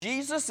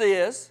Jesus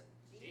is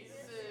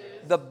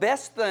the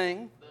best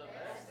thing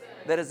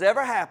that has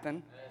ever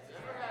happened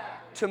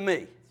to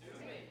me.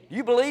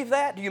 You believe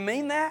that? Do you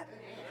mean that?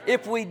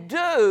 If we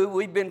do,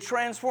 we've been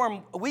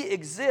transformed. We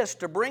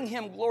exist to bring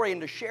Him glory and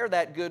to share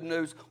that good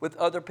news with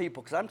other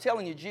people. Because I'm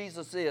telling you,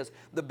 Jesus is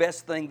the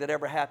best thing that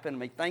ever happened to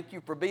me. Thank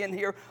you for being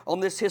here on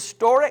this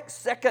historic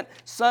second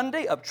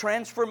Sunday of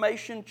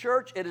Transformation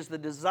Church. It is the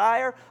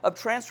desire of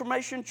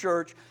Transformation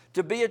Church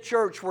to be a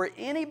church where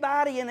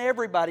anybody and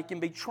everybody can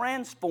be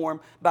transformed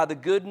by the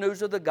good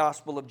news of the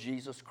gospel of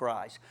Jesus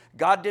Christ.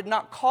 God did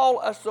not call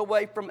us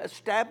away from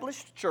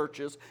established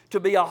churches to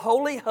be a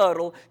holy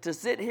huddle to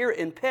sit here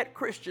and pet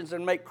Christians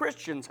and make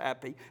Christians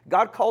happy.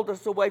 God called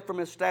us away from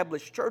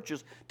established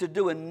churches to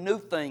do a new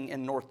thing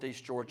in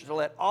Northeast Georgia, to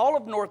let all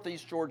of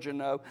Northeast Georgia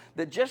know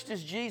that just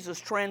as Jesus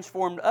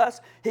transformed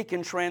us, He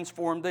can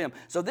transform them.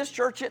 So this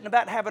church isn't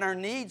about having our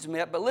needs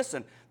met, but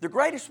listen, the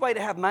greatest way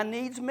to have my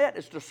needs met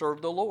is to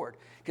serve the Lord.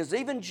 Because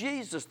even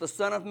Jesus, the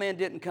Son of Man,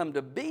 didn't come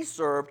to be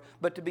served,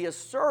 but to be a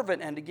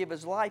servant and to give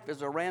His life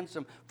as a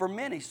ransom for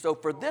many. So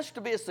for this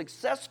to be a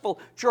successful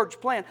church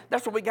plant,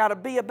 that's what we got to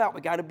be about.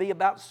 We got to be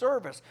about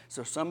service.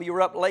 So some of you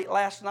were up late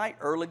last night,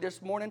 early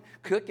this morning,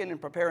 cooking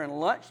and preparing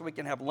lunch so we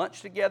can have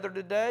lunch together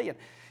today. And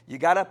you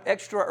got up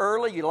extra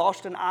early. You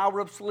lost an hour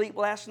of sleep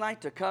last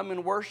night to come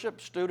and worship.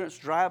 Students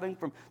driving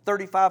from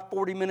 35,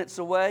 40 minutes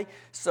away.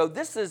 So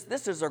this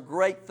is a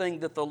great thing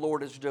that the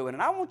Lord is doing.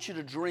 And I want you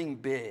to dream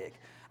big.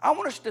 I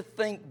want us to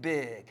think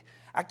big.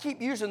 I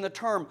keep using the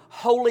term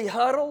holy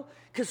huddle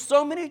because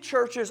so many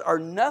churches are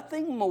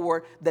nothing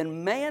more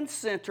than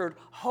man-centered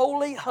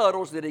holy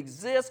huddles that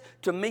exist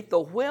to meet the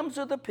whims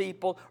of the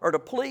people or to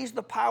please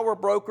the power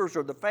brokers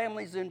or the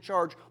families in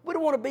charge. We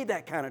don't want to be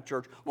that kind of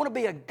church. We want to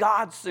be a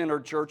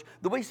God-centered church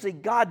that we see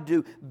God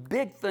do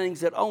big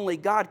things that only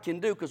God can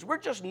do because we're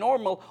just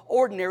normal,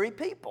 ordinary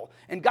people.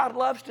 And God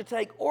loves to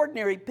take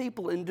ordinary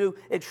people and do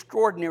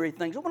extraordinary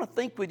things. I want to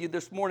think with you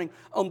this morning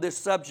on this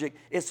subject.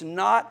 It's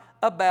not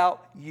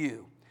about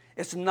you.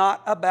 It's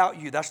not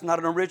about you. That's not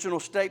an original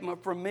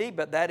statement from me,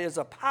 but that is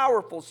a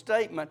powerful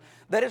statement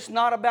that it's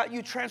not about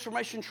you.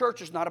 Transformation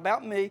Church is not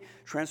about me.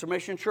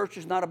 Transformation Church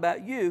is not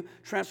about you.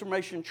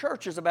 Transformation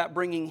Church is about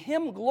bringing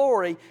Him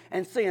glory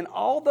and seeing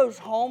all those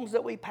homes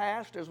that we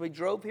passed as we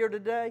drove here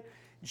today.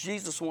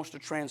 Jesus wants to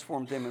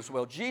transform them as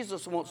well.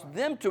 Jesus wants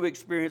them to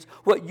experience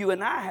what you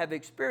and I have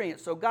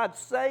experienced. So God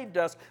saved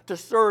us to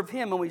serve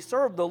Him, and we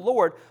serve the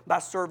Lord by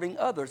serving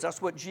others. That's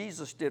what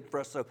Jesus did for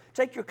us. So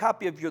take your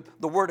copy of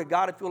the Word of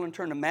God, if you'll, and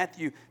turn to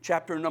Matthew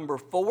chapter number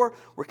 4.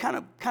 We're kind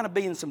of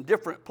being in some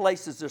different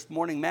places this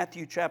morning.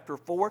 Matthew chapter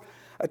 4.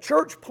 A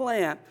church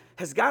plant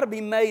has got to be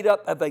made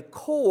up of a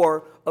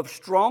core of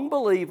strong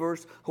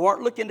believers who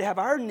aren't looking to have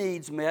our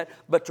needs met,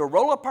 but to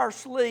roll up our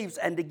sleeves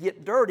and to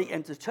get dirty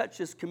and to touch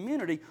this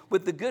community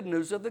with the good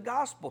news of the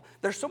gospel.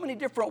 There's so many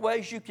different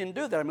ways you can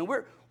do that. I mean,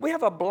 we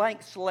have a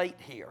blank slate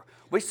here.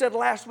 We said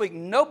last week,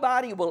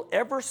 nobody will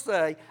ever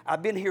say,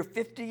 I've been here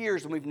 50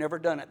 years and we've never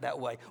done it that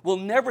way. We'll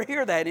never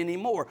hear that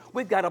anymore.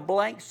 We've got a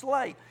blank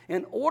slate.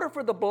 In order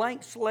for the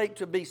blank slate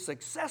to be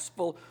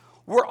successful,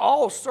 we're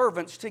all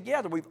servants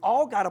together. We've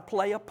all got to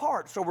play a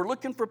part. So we're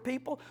looking for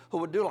people who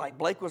would do like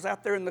Blake was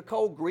out there in the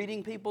cold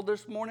greeting people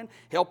this morning,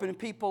 helping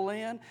people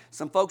in.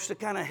 Some folks to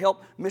kind of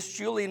help Miss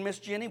Julie and Miss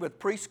Jenny with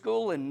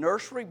preschool and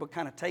nursery. We'll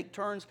kind of take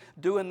turns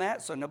doing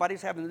that so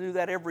nobody's having to do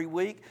that every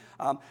week.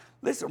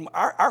 Listen,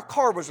 our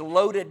car was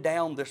loaded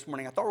down this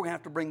morning. I thought we were going to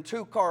have to bring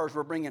 2 cars.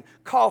 We're bringing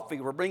coffee.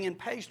 We're bringing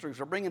pastries.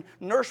 We're bringing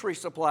nursery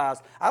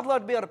supplies. I'd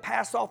love to be able to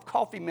pass off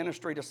coffee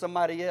ministry to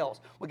somebody else.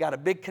 We got a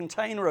big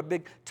container, a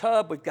big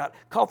tub. We've got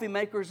coffee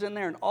makers in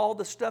there and all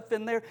the stuff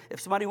in there.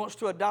 If somebody wants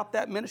to adopt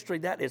that ministry,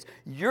 that is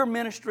your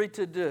ministry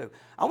to do.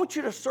 I want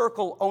you to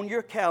circle on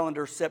your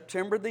calendar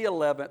September the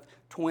 11th,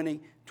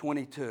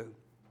 2022.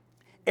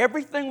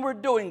 Everything we're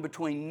doing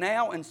between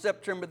now and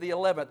September the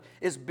 11th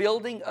is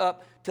building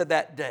up to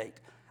that date.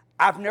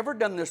 I've never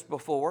done this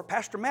before.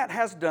 Pastor Matt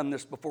has done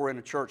this before in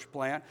a church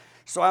plant.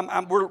 So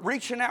we're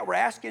reaching out. We're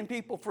asking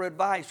people for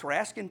advice. We're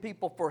asking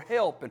people for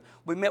help. And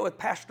we met with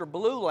Pastor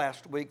Blue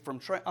last week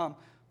from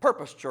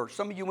Purpose Church.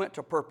 Some of you went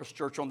to Purpose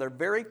Church on their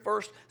very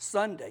first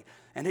Sunday.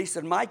 And he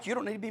said, Mike, you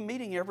don't need to be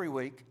meeting every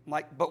week. I'm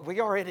like, but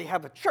we already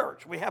have a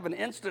church. We have an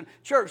instant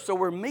church. So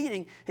we're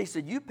meeting. He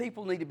said, you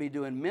people need to be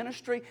doing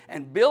ministry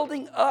and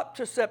building up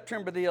to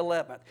September the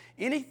 11th.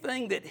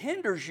 Anything that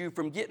hinders you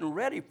from getting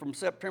ready from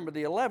September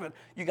the 11th,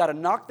 you got to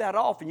knock that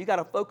off and you got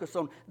to focus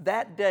on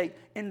that date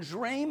and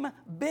dream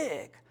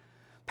big.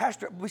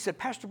 We said,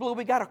 Pastor Blue,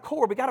 we got a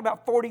core. We got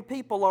about 40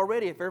 people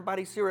already. If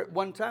everybody's here at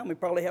one time, we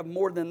probably have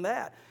more than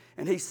that.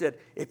 And he said,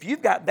 if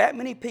you've got that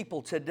many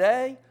people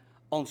today,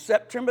 on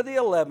September the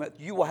 11th,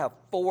 you will have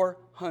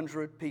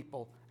 400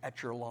 people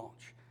at your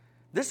launch.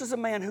 This is a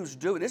man who's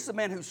doing it. This is a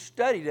man who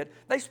studied it.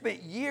 They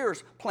spent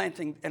years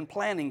planting and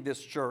planning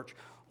this church.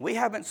 We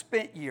haven't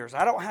spent years.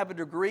 I don't have a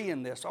degree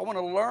in this. I want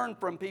to learn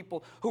from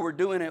people who are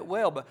doing it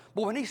well. But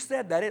when he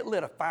said that, it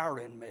lit a fire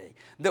in me.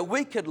 That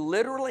we could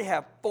literally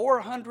have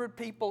 400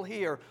 people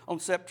here on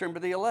September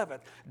the 11th.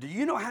 Do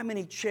you know how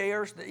many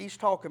chairs the East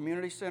Hall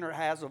Community Center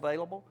has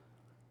available?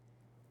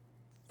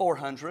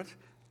 400.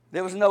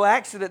 There was no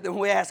accident that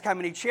when we asked how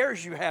many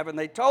chairs you have, and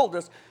they told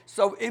us.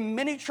 So in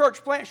many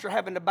church plants, you're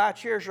having to buy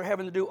chairs. You're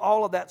having to do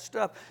all of that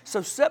stuff.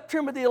 So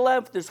September the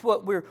 11th is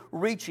what we're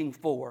reaching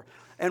for.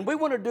 And we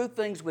want to do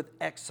things with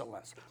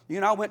excellence.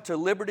 You know, I went to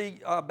Liberty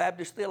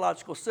Baptist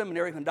Theological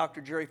Seminary when Dr.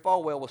 Jerry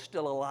Falwell was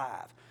still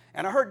alive.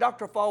 And I heard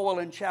Dr.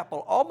 Falwell in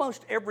chapel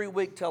almost every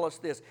week tell us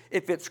this: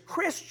 if it's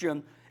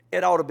Christian,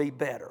 it ought to be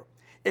better.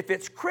 If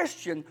it's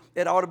Christian,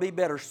 it ought to be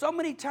better. So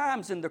many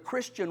times in the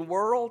Christian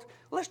world,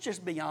 let's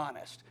just be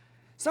honest,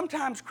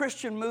 sometimes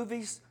Christian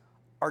movies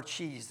are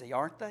cheesy,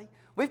 aren't they?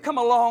 We've come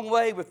a long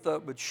way with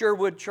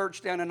Sherwood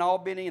Church down in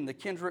Albany and the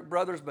Kendrick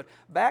Brothers, but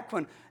back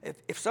when,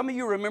 if some of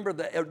you remember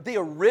the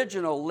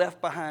original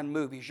Left Behind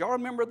movies, y'all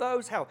remember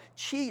those? How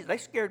cheesy, they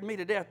scared me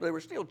to death, but they were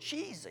still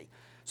cheesy.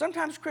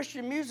 Sometimes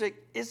Christian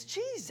music is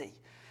cheesy.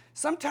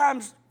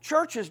 Sometimes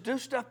churches do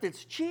stuff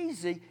that's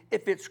cheesy.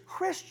 If it's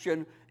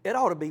Christian, it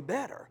ought to be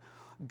better.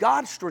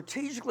 God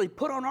strategically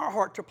put on our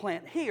heart to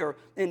plant here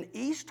in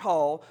East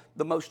Hall,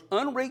 the most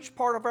unreached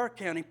part of our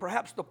county,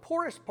 perhaps the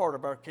poorest part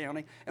of our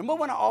county, and we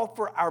want to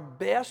offer our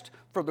best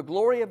for the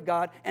glory of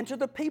God and to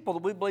the people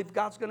that we believe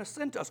God's going to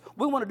send to us.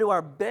 We want to do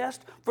our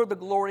best for the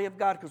glory of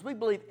God because we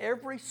believe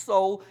every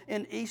soul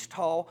in East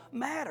Hall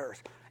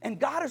matters. And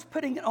God is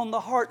putting it on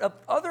the heart of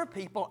other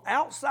people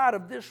outside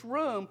of this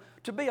room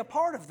to be a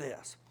part of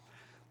this.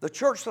 The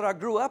church that I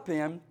grew up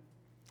in,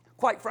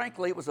 quite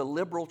frankly, it was a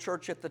liberal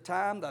church at the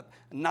time. A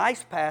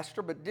nice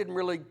pastor, but didn't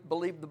really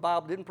believe the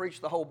Bible, didn't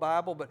preach the whole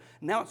Bible. But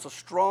now it's a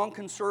strong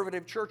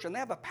conservative church. And they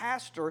have a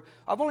pastor.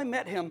 I've only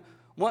met him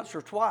once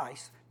or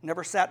twice.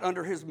 Never sat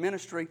under his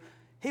ministry.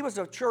 He was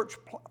a church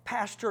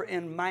pastor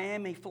in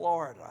Miami,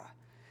 Florida.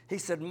 He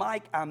said,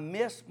 Mike, I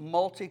miss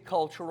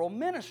multicultural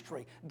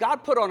ministry. God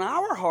put on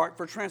our heart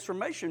for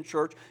Transformation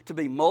Church to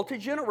be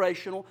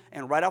multi-generational,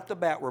 and right off the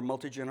bat, we're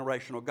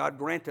multi-generational. God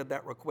granted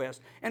that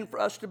request. And for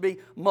us to be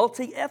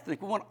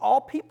multi-ethnic. We want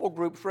all people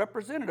groups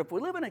represented. If we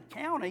live in a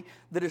county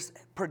that is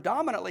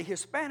predominantly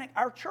Hispanic,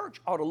 our church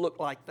ought to look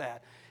like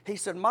that. He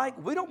said, Mike,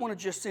 we don't want to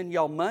just send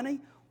y'all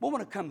money. We want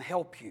to come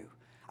help you.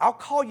 I'll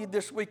call you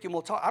this week and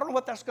we'll talk. I don't know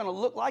what that's going to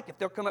look like if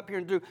they'll come up here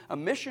and do a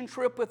mission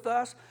trip with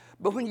us.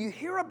 But when you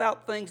hear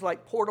about things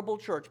like Portable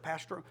Church,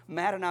 Pastor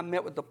Matt and I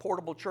met with the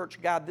Portable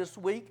Church guy this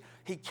week.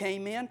 He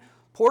came in.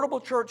 Portable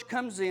Church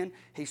comes in.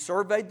 He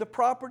surveyed the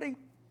property.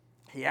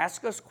 He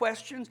asked us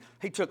questions.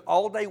 He took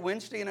all day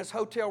Wednesday in his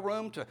hotel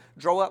room to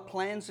draw up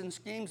plans and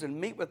schemes and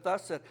meet with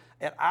us at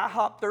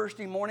IHOP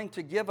Thursday morning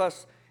to give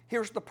us,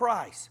 here's the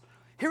price.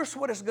 Here's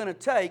what it's going to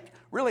take,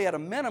 really at a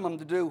minimum,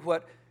 to do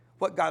what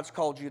God's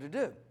called you to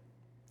do.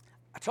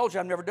 I told you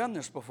I've never done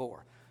this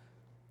before.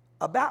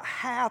 About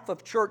half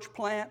of church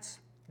plants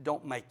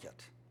don't make it.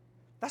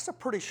 That's a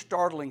pretty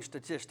startling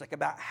statistic.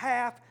 About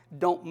half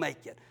don't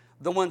make it.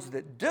 The ones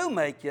that do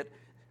make it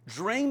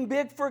dream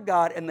big for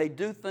God and they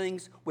do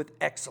things with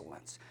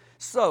excellence.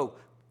 So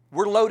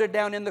we're loaded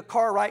down in the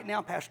car right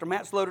now. Pastor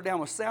Matt's loaded down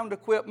with sound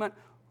equipment.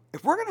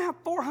 If we're going to have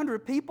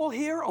 400 people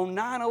here on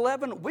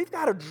 9/11, we've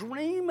got to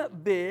dream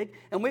big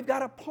and we've got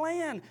to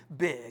plan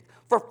big.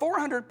 For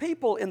 400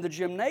 people in the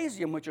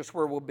gymnasium, which is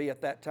where we'll be at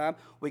that time,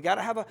 we got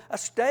to have a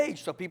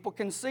stage so people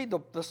can see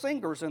the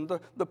singers and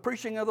the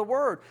preaching of the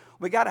word.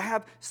 We got to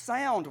have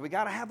sound. We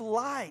got to have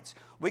lights.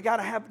 We got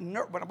to have,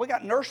 we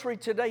got nursery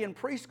today and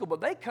preschool,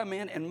 but they come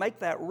in and make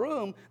that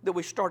room that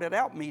we started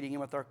out meeting in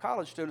with our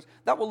college students.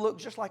 That will look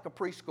just like a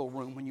preschool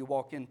room when you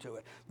walk into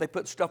it. They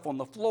put stuff on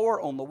the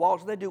floor, on the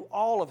walls. They do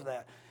all of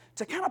that.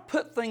 To kind of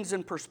put things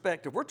in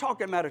perspective, we're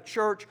talking about a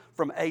church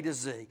from A to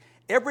Z.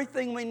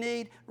 Everything we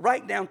need,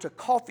 right down to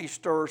coffee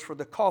stirrers for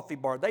the coffee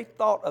bar. They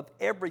thought of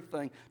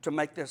everything to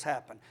make this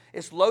happen.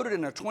 It's loaded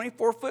in a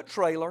 24-foot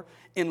trailer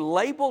in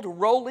labeled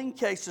rolling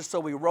cases, so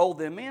we roll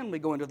them in. We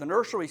go into the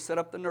nursery, set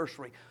up the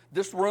nursery.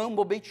 This room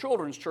will be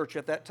children's church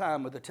at that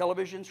time with a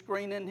television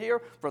screen in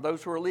here for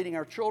those who are leading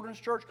our children's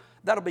church.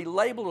 That'll be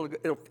labeled.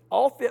 It'll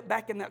all fit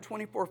back in that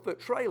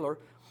 24-foot trailer.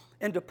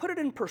 And to put it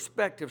in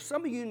perspective,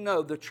 some of you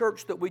know the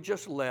church that we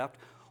just left,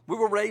 we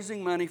were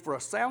raising money for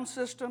a sound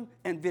system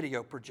and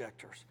video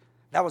projectors.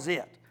 That was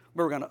it.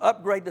 We were going to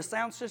upgrade the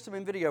sound system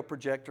and video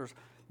projectors.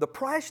 The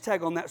price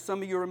tag on that,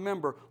 some of you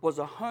remember, was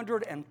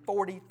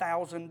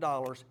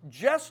 $140,000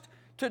 just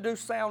to do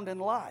sound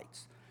and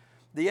lights.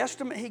 The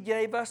estimate he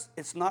gave us,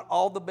 it's not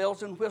all the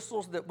bells and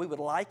whistles that we would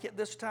like at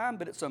this time,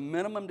 but it's a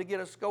minimum to get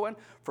us going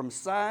from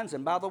signs.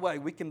 And by the way,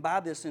 we can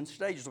buy this in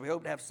stages. We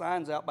hope to have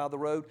signs out by the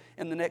road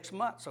in the next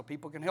month so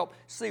people can help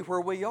see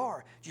where we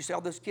are. Did you see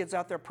all those kids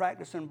out there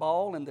practicing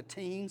ball and the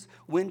teens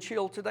wind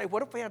chill today?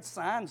 What if we had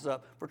signs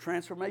up for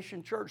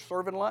Transformation Church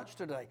serving lunch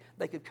today?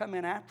 They could come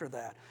in after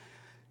that.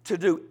 to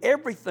do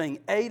everything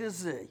A to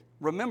Z.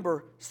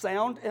 Remember,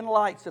 sound and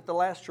lights at the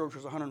last church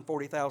was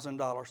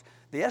 $140,000.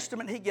 The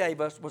estimate he gave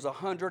us was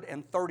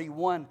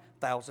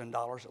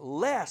 $131,000,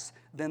 less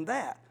than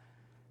that.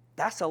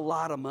 That's a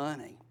lot of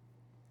money.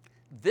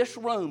 This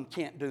room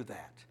can't do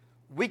that.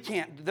 We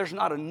can't, there's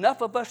not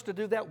enough of us to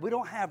do that. We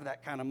don't have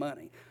that kind of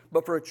money.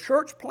 But for a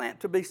church plant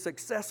to be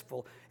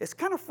successful, it's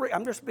kind of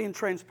I'm just being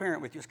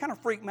transparent with you. It's kind of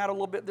freaked me out a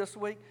little bit this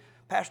week.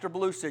 Pastor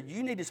Blue said,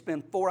 you need to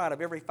spend 4 out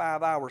of every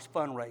 5 hours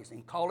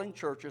fundraising, calling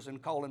churches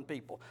and calling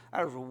people.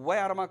 I was way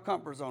out of my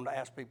comfort zone to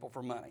ask people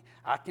for money.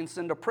 I can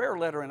send a prayer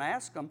letter and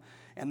ask them.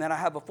 And then I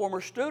have a former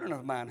student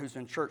of mine who's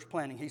in church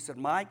planting. He said,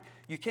 Mike,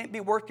 you can't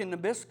be working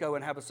Nabisco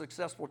and have a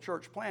successful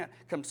church plant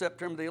come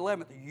September the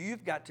 11th.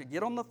 You've got to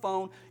get on the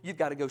phone. You've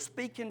got to go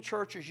speak in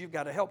churches. You've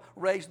got to help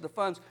raise the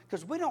funds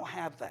because we don't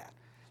have that.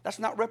 That's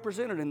not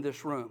represented in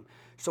this room.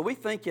 So we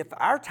think if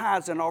our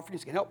tithes and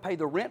offerings can help pay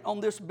the rent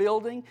on this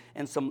building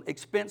and some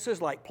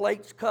expenses like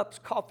plates, cups,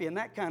 coffee, and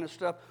that kind of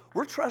stuff,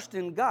 we're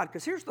trusting God.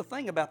 Because here's the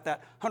thing about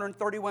that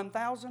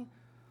 $131,000.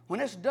 When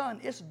it's done,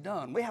 it's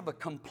done. We have a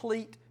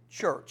complete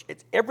church.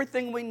 It's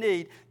everything we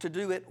need to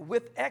do it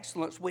with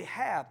excellence we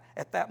have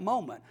at that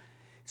moment.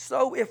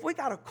 So if we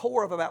got a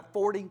core of about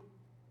 40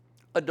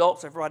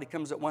 adults, everybody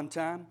comes at one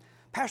time,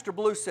 Pastor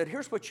Blue said,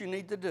 here's what you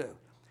need to do.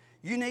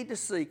 You need to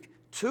seek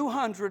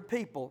 200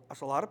 people,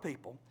 that's a lot of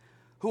people,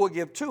 who will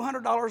give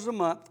 $200 a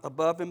month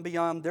above and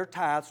beyond their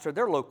tithes to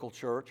their local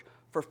church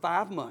for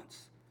 5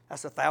 months.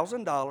 That's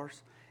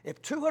 $1,000.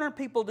 If 200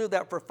 people do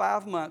that for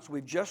 5 months,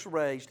 we've just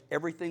raised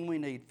everything we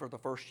need for the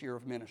first year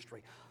of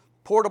ministry.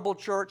 Portable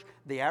church,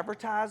 the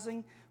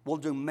advertising, we'll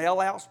do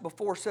mail-outs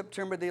before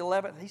September the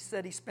 11th. He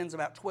said he spends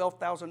about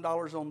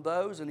 $12,000 on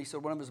those, and he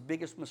said one of his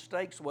biggest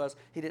mistakes was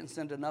he didn't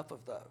send enough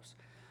of those.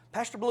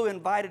 Pastor Blue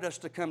invited us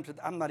to come to,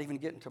 I'm not even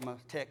getting to my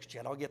text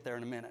yet. I'll get there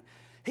in a minute.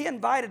 He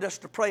invited us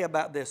to pray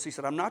about this. He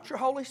said, I'm not your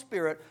Holy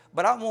Spirit,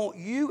 but I want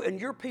you and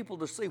your people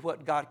to see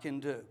what God can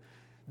do.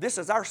 This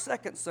is our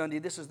second Sunday.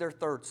 This is their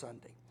third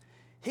Sunday.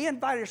 He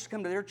invited us to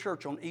come to their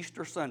church on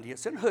Easter Sunday.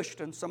 It's in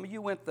Houston. Some of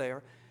you went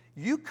there.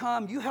 You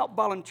come, you help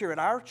volunteer at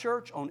our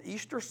church on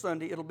Easter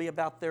Sunday. It'll be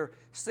about their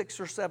 6th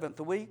or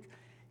 7th week.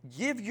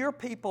 Give your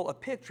people a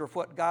picture of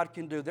what God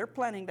can do. They're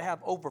planning to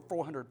have over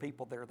 400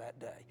 people there that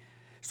day.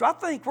 So I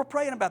think we're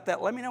praying about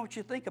that. Let me know what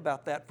you think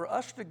about that. For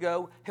us to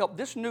go help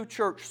this new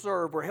church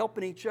serve, we're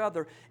helping each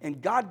other,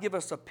 and God give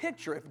us a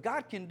picture. If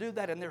God can do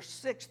that in their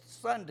 6th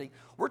Sunday,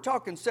 we're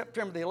talking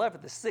September the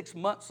 11th, is 6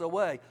 months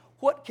away.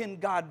 What can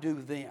God do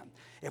then?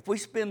 If we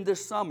spend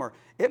this summer,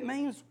 it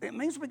means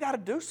we got to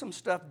do some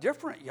stuff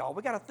different, y'all.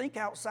 We got to think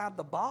outside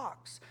the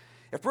box.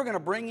 If we're going to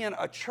bring in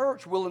a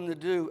church willing to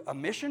do a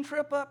mission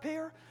trip up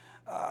here,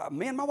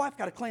 me and my wife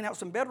got to clean out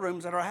some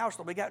bedrooms at our house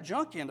that we got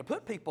junk in to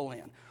put people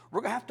in. We're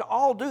going to have to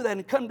all do that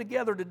and come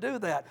together to do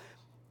that.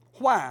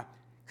 Why?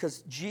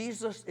 Because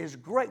Jesus is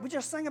great. We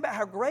just sang about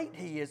how great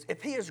He is.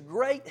 If He is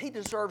great, He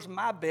deserves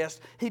my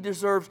best. He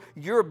deserves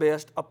your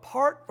best.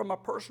 Apart from a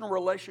personal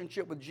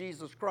relationship with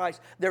Jesus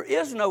Christ, there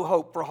is no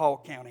hope for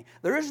Hall County.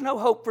 There is no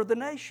hope for the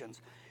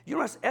nations. You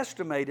know, it's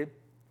estimated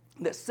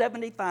that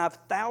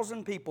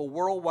 75,000 people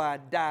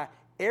worldwide die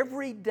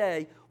every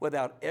day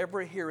without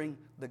ever hearing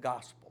the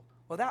gospel.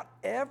 Without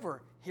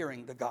ever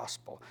hearing the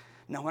gospel.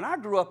 Now, when I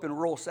grew up in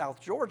rural South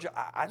Georgia,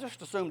 I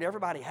just assumed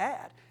everybody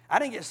had. I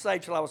didn't get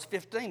saved till I was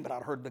 15, but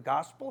I'd heard the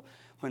gospel.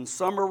 When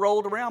summer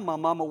rolled around, my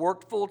mama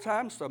worked full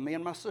time, so me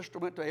and my sister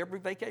went to every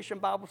vacation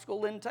Bible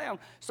school in town.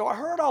 So I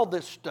heard all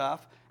this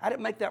stuff. I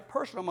didn't make that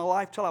personal in my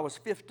life till I was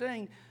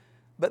 15.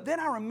 But then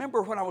I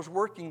remember when I was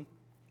working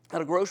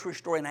at a grocery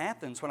store in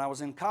Athens when I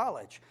was in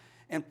college.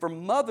 And for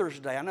Mother's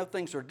Day, I know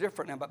things are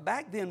different now, but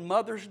back then,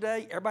 Mother's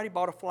Day, everybody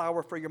bought a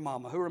flower for your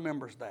mama. Who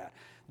remembers that?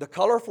 The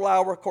color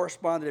flower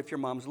corresponded if your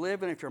mom's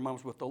living, if your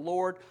mom's with the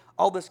Lord,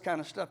 all this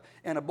kind of stuff.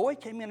 And a boy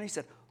came in and he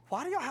said,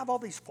 why do y'all have all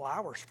these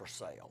flowers for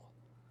sale?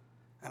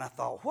 And I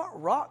thought,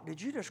 what rock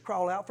did you just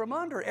crawl out from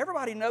under?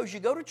 Everybody knows you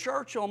go to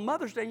church on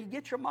Mother's Day and you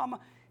get your mama.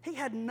 He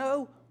had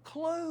no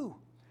clue.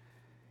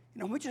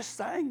 You know, we just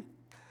sang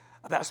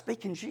about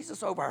speaking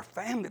Jesus over our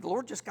family. The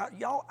Lord just got,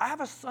 y'all, I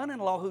have a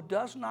son-in-law who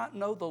does not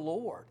know the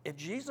Lord. If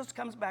Jesus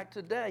comes back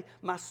today,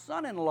 my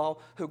son-in-law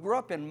who grew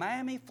up in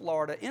Miami,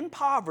 Florida, in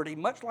poverty,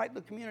 much like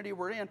the community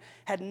we're in,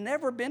 had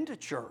never been to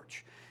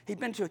church. He'd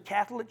been to a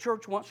Catholic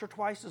church once or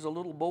twice as a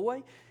little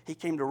boy. He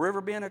came to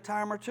Riverbend a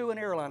time or two in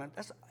Airline.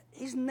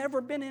 He's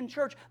never been in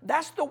church.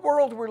 That's the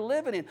world we're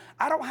living in.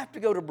 I don't have to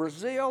go to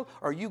Brazil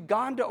or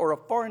Uganda or a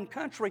foreign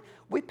country.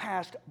 We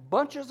passed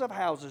bunches of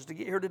houses to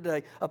get here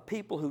today of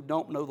people who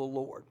don't know the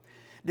Lord.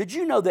 Did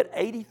you know that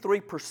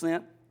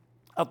 83%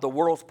 of the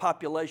world's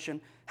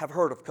population have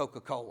heard of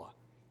Coca-Cola?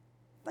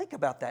 Think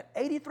about that.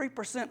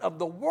 83% of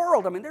the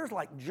world. I mean, there's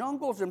like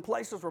jungles and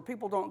places where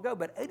people don't go,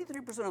 but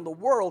 83% of the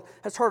world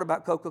has heard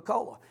about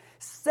Coca-Cola.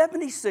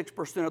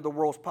 76% of the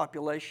world's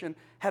population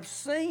have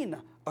seen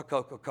a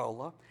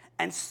Coca-Cola,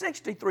 and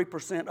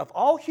 63% of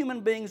all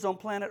human beings on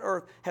planet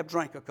Earth have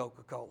drank a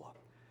Coca-Cola.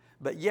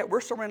 But yet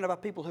we're surrounded by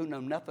people who know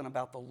nothing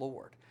about the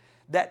Lord.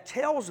 That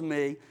tells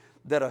me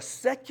that a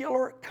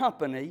secular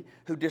company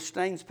who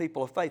disdains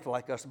people of faith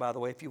like us, by the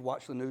way, if you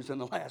watch the news in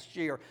the last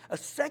year, a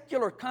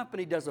secular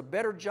company does a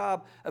better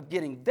job of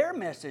getting their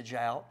message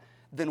out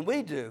than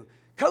we do.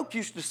 Coke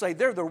used to say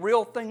they're the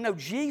real thing. No,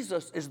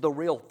 Jesus is the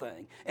real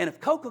thing. And if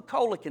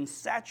Coca-Cola can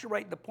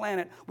saturate the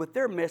planet with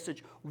their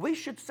message, we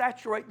should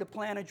saturate the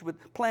planet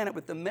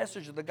with the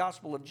message of the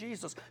gospel of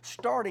Jesus,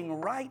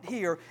 starting right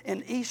here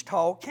in East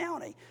Hall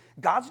County.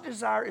 God's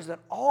desire is that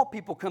all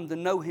people come to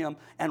know Him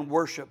and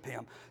worship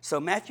Him. So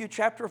Matthew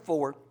chapter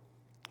 4,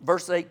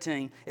 verse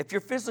 18, if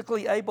you're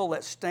physically able,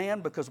 let's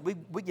stand, because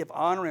we give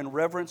honor and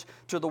reverence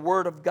to the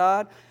Word of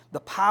God. The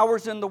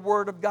power's in the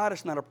Word of God.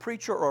 It's not a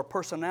preacher or a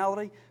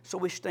personality, so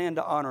we stand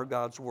to honor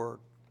God's Word.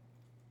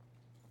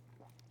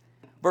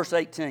 Verse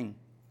 18,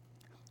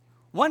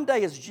 one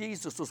day as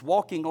Jesus was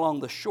walking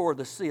along the shore of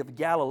the Sea of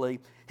Galilee,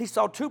 he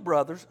saw two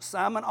brothers,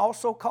 Simon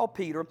also called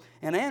Peter,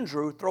 and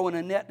Andrew, throwing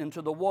a net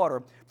into the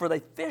water, for they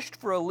fished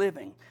for a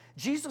living.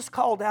 Jesus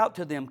called out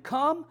to them,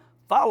 "Come,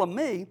 follow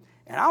me,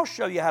 and I'll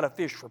show you how to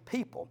fish for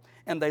people."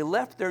 And they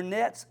left their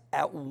nets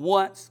at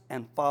once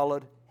and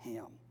followed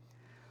Him.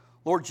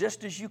 Lord,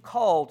 just as you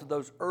called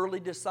those early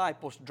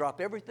disciples to drop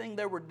everything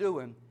they were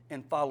doing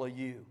and follow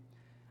you,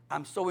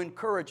 I'm so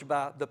encouraged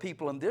by the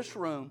people in this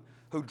room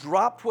who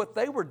dropped what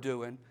they were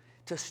doing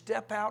to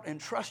step out and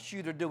trust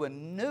you to do a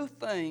new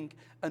thing,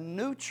 a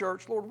new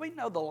church. Lord, we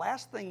know the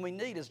last thing we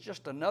need is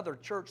just another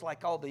church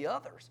like all the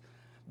others.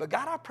 But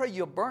God, I pray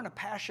you'll burn a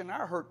passion in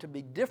our heart to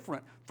be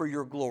different for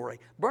your glory.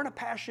 Burn a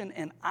passion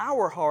in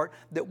our heart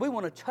that we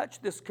want to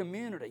touch this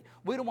community.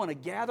 We don't want to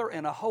gather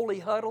in a holy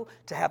huddle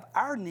to have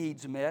our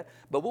needs met,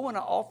 but we want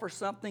to offer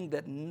something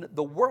that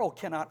the world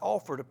cannot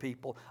offer to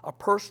people, a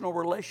personal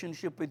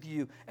relationship with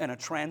you and a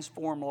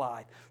transformed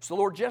life. So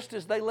Lord, just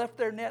as they left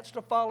their nets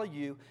to follow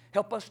you,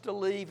 help us to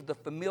leave the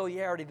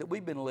familiarity that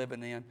we've been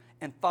living in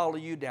and follow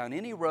you down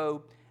any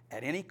road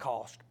at any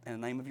cost. In the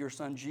name of your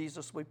Son,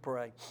 Jesus, we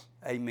pray.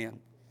 Amen.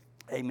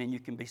 Amen. You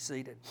can be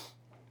seated.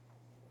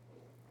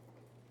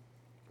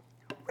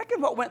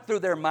 Reckon what went through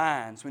their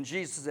minds when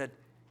Jesus said,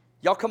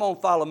 "Y'all come on,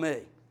 follow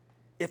me."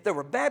 If they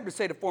were Baptists,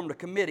 they'd have formed a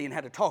committee and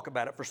had to talk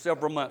about it for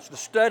several months to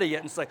study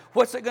it and say,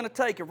 what's it going to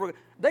take?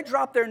 They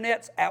dropped their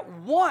nets at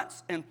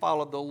once and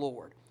followed the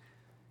Lord.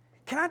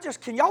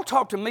 Can y'all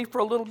talk to me for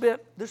a little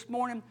bit this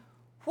morning?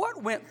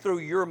 What went through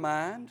your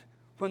mind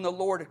when the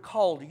Lord had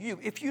called you?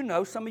 If you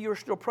know, some of you are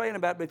still praying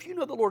about it, but if you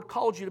know the Lord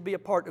called you to be a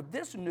part of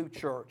this new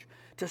church,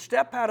 to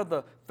step out of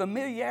the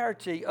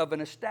familiarity of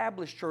an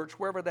established church,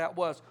 wherever that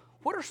was,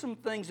 what are some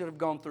things that have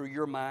gone through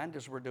your mind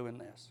as we're doing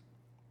this?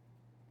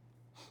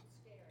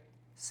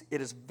 Scary.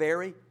 It is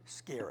very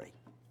scary.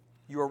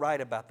 You are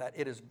right about that.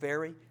 It is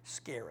very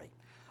scary.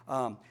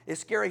 It's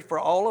scary for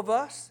all of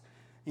us.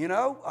 You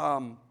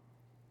know,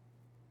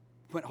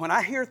 when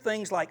I hear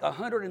things like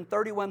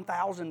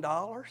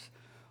 $131,000,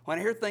 when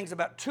I hear things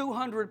about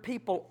 200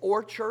 people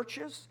or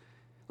churches,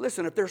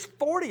 listen, if there's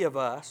 40 of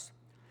us,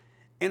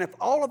 and if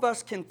all of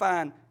us can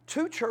find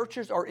 2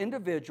 churches or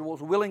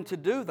individuals willing to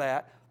do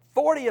that,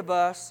 40 of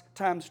us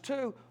times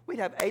 2, we'd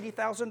have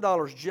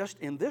 $80,000 just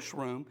in this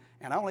room,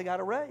 and I only got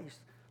to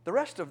raise the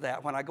rest of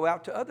that when I go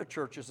out to other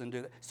churches and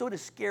do that. So it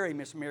is scary,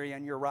 Miss Mary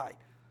Ann, you're right.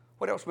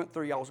 What else went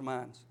through y'all's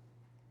minds?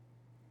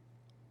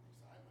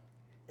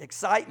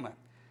 Excitement.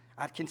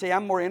 I can tell you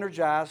I'm more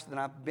energized than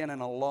I've been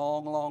in a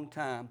long, long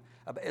time.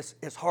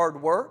 It's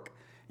hard work.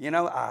 You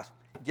know, I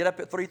get up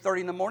at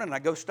 3:30 in the morning and I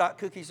go stock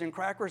cookies and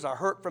crackers. I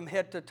hurt from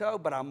head to toe,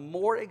 but I'm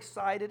more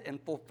excited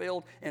and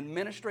fulfilled in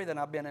ministry than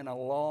I've been in a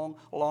long,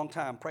 long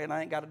time. Praying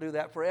I ain't got to do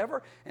that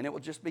forever, and it will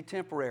just be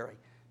temporary.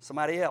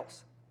 Somebody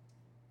else.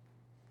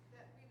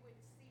 That we would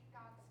seek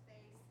God's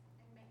face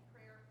and make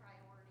prayer a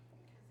priority,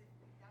 because if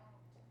we don't,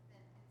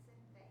 then it's in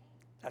vain.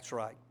 That's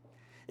right.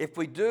 If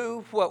we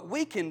do what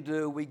we can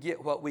do, we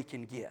get what we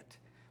can get.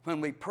 When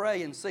we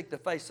pray and seek the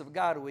face of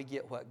God, we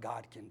get what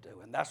God can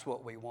do, and that's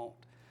what we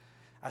want.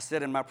 I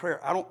said in my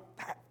prayer,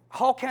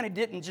 Hall County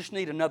didn't just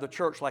need another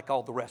church like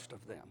all the rest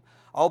of them.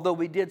 Although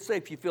we did say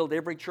if you filled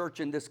every church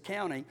in this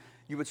county,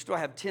 you would still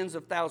have tens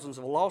of thousands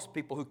of lost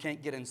people who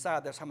can't get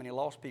inside. That's how many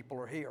lost people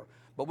are here.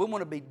 But we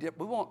want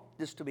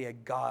this to be a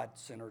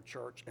God-centered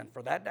church, and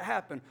for that to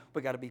happen,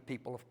 we got to be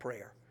people of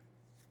prayer.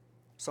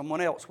 Someone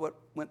else, what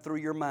went through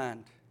your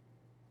mind?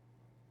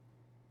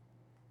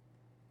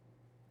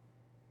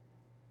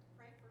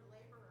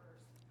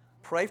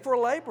 Pray for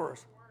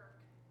laborers.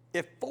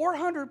 If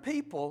 400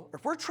 people,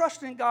 if we're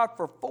trusting God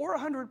for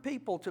 400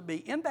 people to be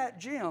in that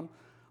gym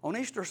on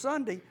Easter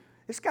Sunday,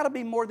 it's got to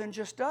be more than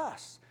just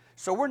us.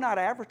 So we're not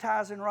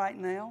advertising right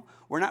now.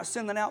 We're not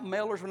sending out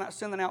mailers. We're not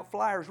sending out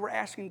flyers. We're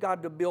asking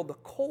God to build the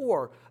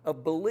core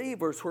of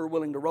believers who are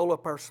willing to roll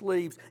up our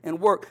sleeves and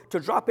work,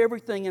 to drop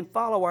everything and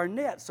follow our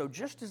net. So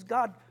just as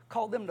God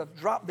called them to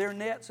drop their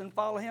nets and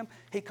follow Him.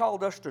 He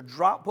called us to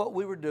drop what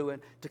we were doing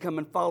to come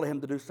and follow Him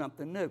to do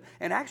something new.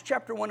 And Acts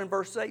chapter 1 and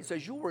verse 8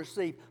 says, you'll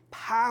receive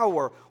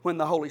power when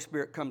the Holy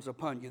Spirit comes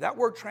upon you. That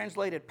word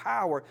translated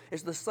power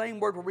is the same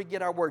word where we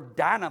get our word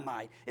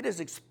dynamite. It is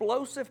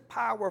explosive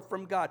power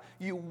from God.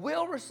 You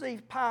will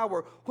receive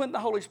power when the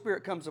Holy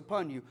Spirit comes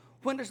upon you.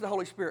 When does the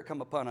Holy Spirit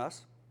come upon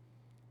us?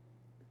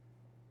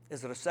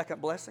 Is it a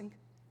second blessing?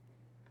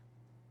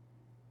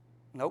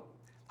 Nope.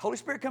 Holy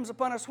Spirit comes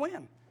upon us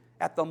when?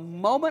 At the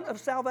moment of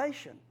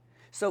salvation.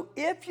 So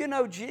if you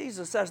know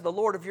Jesus as the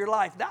Lord of your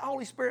life, that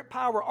Holy Spirit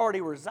power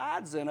already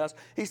resides in us.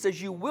 He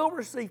says you will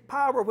receive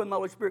power when the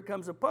Holy Spirit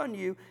comes upon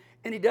you.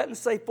 And He doesn't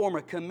say form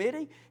a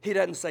committee. He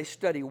doesn't say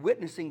study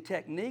witnessing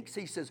techniques.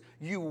 He says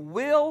you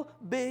will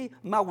be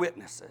my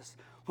witnesses.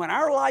 When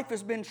our life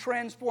has been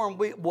transformed,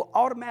 we will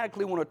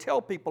automatically want to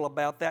tell people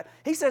about that.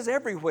 He says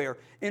everywhere,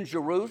 in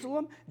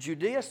Jerusalem,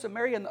 Judea,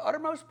 Samaria, and the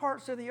uttermost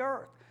parts of the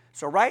earth.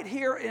 So right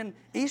here in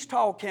East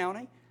Hall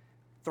County,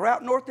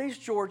 throughout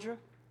northeast Georgia,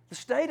 the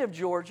state of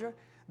Georgia,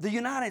 the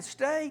United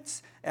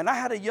States, and I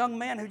had a young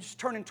man who's just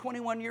turning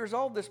 21 years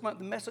old this month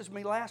and messaged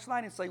me last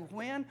night and say,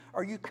 when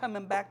are you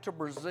coming back to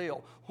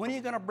Brazil? When are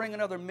you going to bring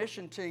another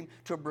mission team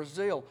to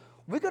Brazil?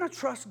 We're going to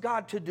trust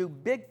God to do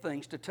big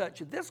things to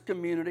touch this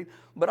community,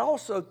 but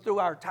also through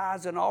our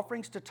tithes and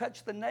offerings to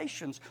touch the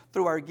nations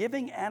through our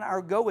giving and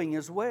our going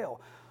as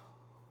well.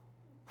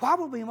 Why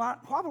would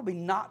we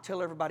not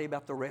tell everybody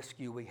about the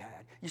rescue we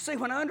had? You see,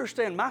 when I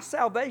understand my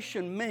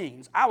salvation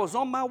means I was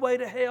on my way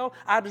to hell,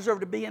 I deserve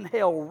to be in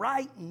hell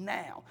right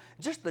now.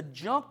 Just the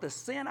junk, the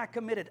sin I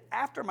committed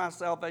after my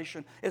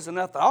salvation is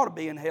enough that I ought to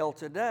be in hell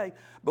today.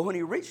 But when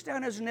He reached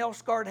down His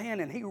nail-scarred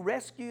hand and He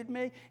rescued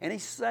me and He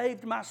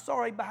saved my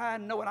sorry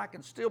behind, knowing I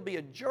can still be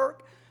a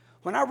jerk,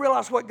 when I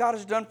realize what God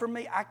has done for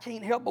me, I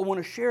can't help but want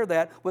to share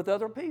that with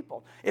other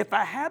people. If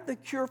I had the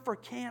cure for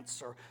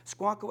cancer,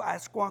 I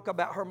asked Squonka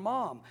about her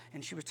mom,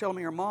 and she was telling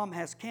me her mom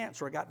has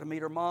cancer. I got to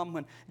meet her mom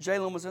when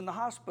Jalen was in the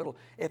hospital.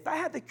 If I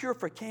had the cure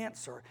for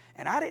cancer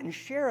and I didn't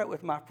share it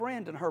with my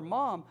friend and her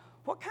mom,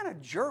 what kind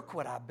of jerk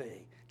would I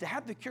be to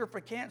have the cure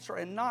for cancer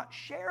and not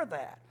share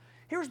that?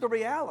 Here's the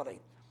reality.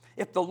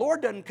 If the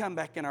Lord doesn't come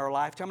back in our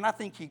lifetime, and I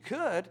think He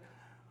could,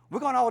 we're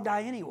going to all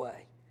die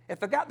anyway.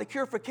 If I got the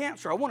cure for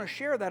cancer, I want to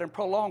share that and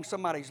prolong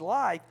somebody's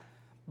life,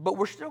 but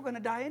we're still going to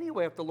die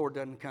anyway if the Lord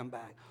doesn't come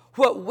back.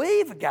 What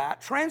we've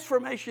got,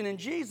 transformation in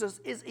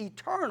Jesus, is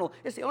eternal.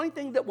 It's the only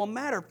thing that will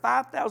matter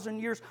 5,000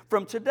 years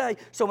from today.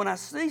 So when I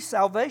see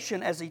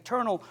salvation as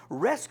eternal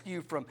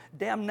rescue from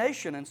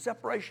damnation and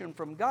separation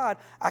from God,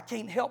 I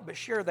can't help but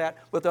share that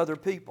with other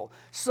people.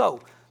 So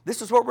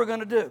this is what we're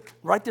going to do.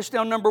 Write this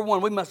down, number one.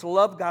 We must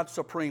love God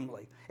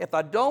supremely. If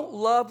I don't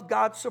love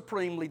God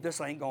supremely, this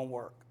ain't going to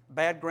work.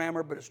 Bad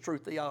grammar, but it's true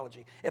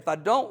theology. If I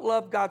don't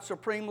love God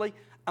supremely,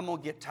 I'm going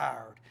to get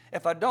tired.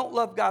 If I don't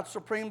love God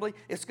supremely,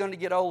 it's going to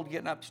get old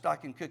getting up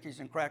stocking cookies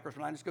and crackers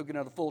when I just go get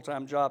another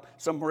full-time job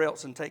somewhere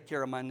else and take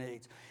care of my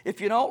needs.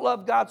 If you don't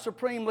love God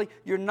supremely,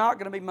 you're not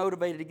going to be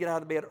motivated to get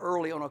out of bed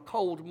early on a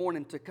cold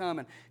morning to come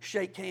and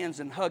shake hands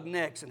and hug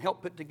necks and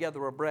help put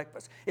together a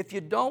breakfast. If you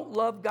don't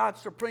love God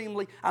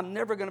supremely, I'm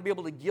never going to be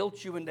able to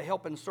guilt you into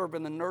helping serve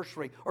in the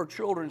nursery or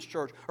children's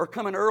church or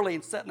coming early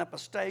and setting up a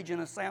stage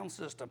and a sound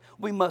system.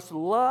 We must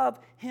love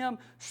Him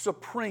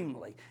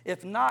supremely.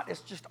 If not, it's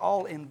just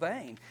all in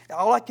vain.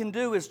 All I can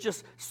do is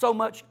just so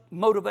much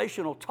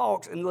motivational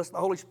talks unless the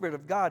Holy Spirit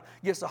of God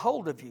gets a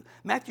hold of you.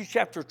 Matthew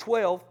chapter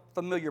 12,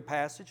 familiar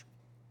passage,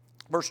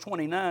 verse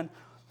 29,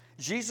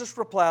 Jesus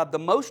replied, the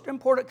most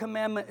important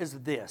commandment is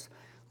this.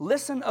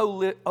 Listen,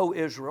 O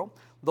Israel,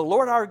 the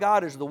Lord our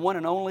God is the one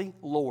and only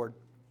Lord.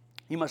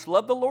 You must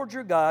love the Lord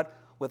your God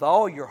with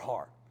all your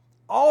heart,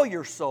 all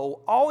your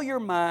soul, all your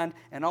mind,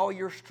 and all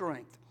your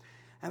strength.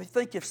 I mean,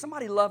 think if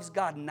somebody loves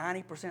God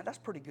 90%, that's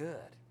pretty good.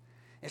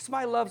 If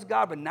somebody loves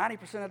God with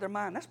 90% of their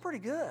mind, that's pretty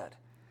good.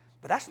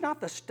 But that's not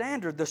the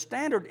standard. The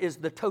standard is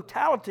the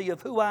totality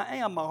of who I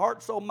am, my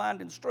heart, soul,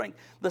 mind, and strength.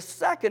 The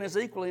second is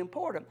equally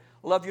important.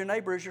 Love your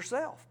neighbor as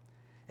yourself.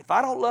 If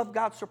I don't love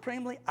God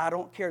supremely, I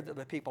don't care that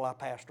the people I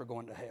pastor are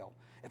going to hell.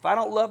 If I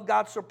don't love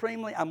God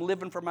supremely, I'm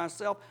living for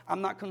myself.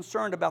 I'm not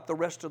concerned about the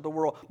rest of the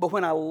world. But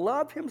when I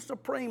love Him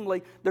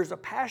supremely, there's a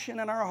passion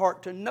in our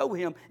heart to know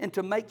Him and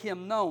to make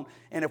Him known.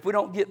 And if we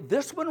don't get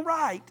this one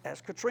right,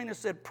 as Katrina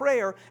said,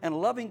 prayer and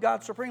loving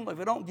God supremely, if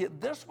we don't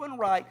get this one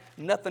right,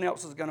 nothing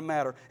else is going to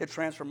matter at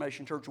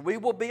Transformation Church. We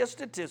will be a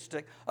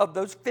statistic of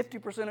those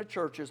 50% of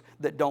churches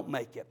that don't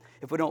make it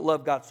if we don't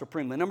love God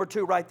supremely. Number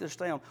two, write this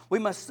down. We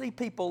must see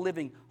people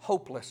living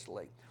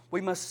hopelessly. We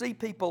must see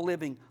people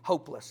living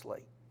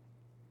hopelessly.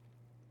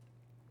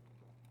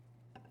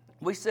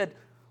 We said,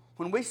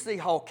 when we see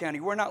Hall County,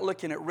 we're not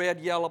looking at red,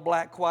 yellow,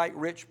 black, white,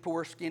 rich,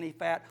 poor, skinny,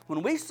 fat.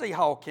 When we see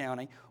Hall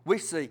County, we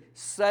see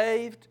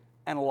saved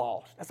and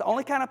lost. That's the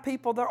only kind of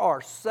people there are,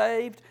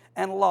 saved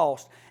and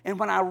lost. And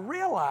when I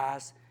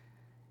realize,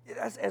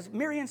 as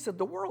Marianne said,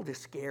 the world is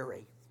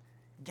scary.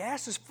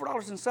 Gas is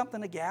 $4 and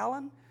something a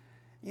gallon.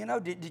 You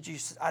know,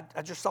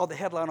 I just saw the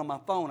headline on my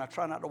phone. I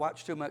try not to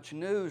watch too much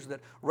news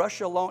that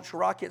Russia launched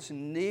rockets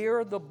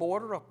near the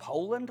border of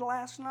Poland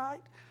last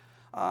night.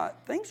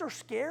 Things are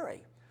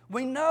scary.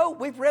 We know,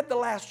 we've read the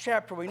last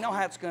chapter. We know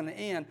how it's going to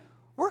end.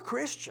 We're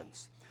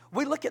Christians.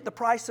 We look at the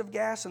price of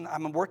gas, and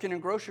I'm working in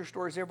grocery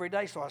stores every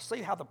day, so I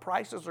see how the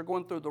prices are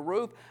going through the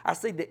roof. I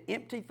see the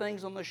empty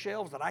things on the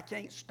shelves that I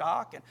can't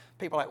stock, and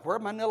people are like, where are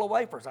my Nilla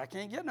wafers? I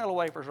can't get Nilla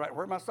wafers right.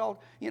 Where's my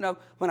salt? You know,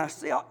 when I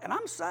see all, and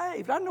I'm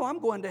saved. I know I'm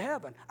going to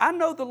heaven. I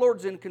know the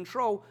Lord's in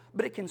control,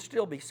 but it can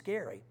still be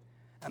scary.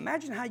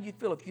 Imagine how you'd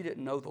feel if you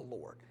didn't know the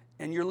Lord,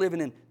 and you're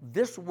living in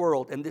this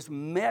world, and this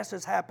mess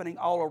is happening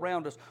all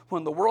around us.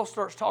 When the world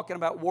starts talking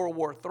about World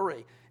War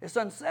III, it's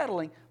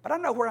unsettling, but I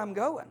know where I'm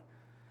going.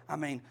 I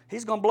mean,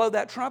 he's going to blow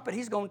that trumpet,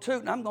 he's going to toot,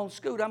 and I'm going to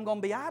scoot, I'm going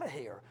to be out of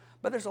here.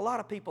 But there's a lot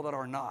of people that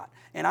are not.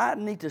 And I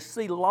need to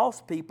see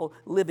lost people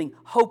living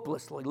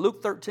hopelessly.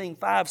 Luke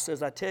 13:5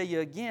 says, I tell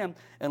you again,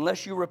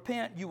 unless you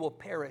repent, you will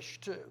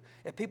perish too.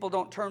 If people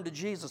don't turn to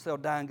Jesus, they'll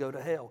die and go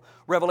to hell.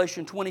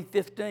 Revelation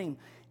 20:15,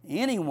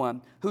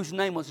 anyone whose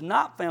name was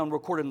not found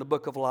recorded in the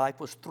book of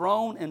life was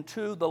thrown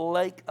into the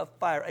lake of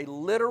fire, a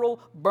literal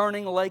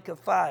burning lake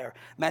of fire.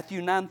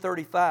 Matthew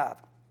 9:35.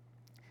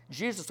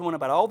 Jesus went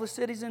about all the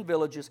cities and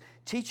villages,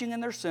 teaching in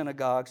their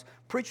synagogues,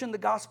 preaching the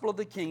gospel of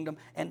the kingdom,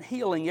 and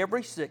healing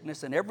every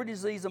sickness and every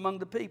disease among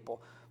the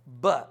people.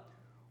 But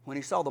when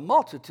he saw the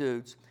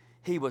multitudes,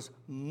 he was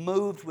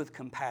moved with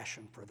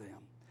compassion for them.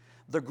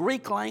 The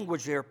Greek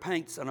language there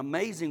paints an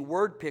amazing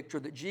word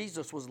picture that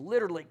Jesus was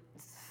literally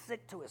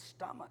sick to his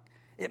stomach.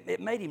 It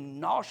made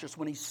him nauseous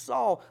when he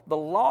saw the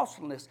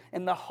lostness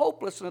and the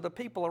hopelessness of the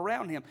people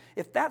around him.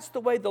 If that's the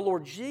way the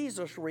Lord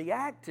Jesus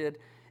reacted,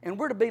 and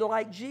we're to be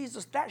like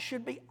Jesus, that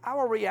should be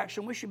our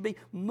reaction. We should be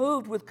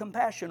moved with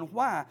compassion.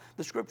 Why?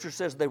 The scripture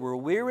says they were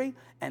weary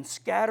and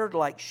scattered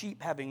like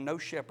sheep having no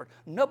shepherd.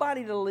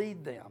 Nobody to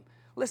lead them.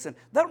 Listen,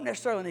 they don't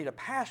necessarily need a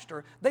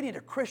pastor. They need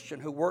a Christian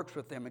who works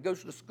with them and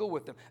goes to school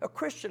with them. A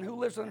Christian who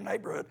lives in a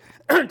neighborhood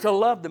to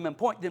love them and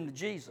point them to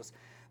Jesus.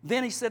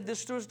 Then he said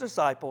this to his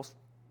disciples,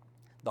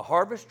 the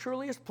harvest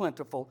truly is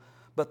plentiful,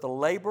 but the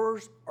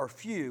laborers are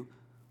few.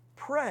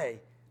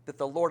 Pray that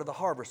the Lord of the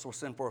harvest will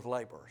send forth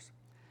laborers.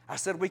 I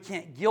said we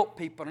can't guilt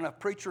people. Enough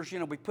preachers,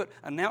 we put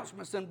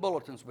announcements in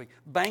bulletins. We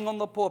bang on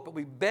the pulpit.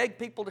 We beg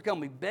people to come.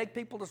 We beg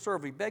people to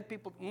serve. We beg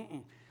people.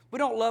 We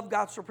don't love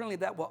God supremely.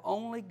 That will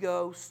only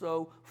go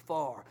so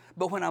far.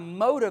 But when I'm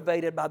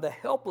motivated by the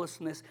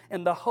helplessness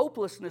and the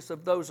hopelessness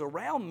of those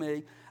around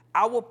me,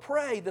 I will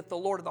pray that the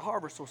Lord of the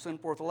harvest will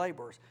send forth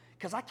laborers.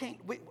 Because I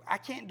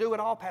can't do it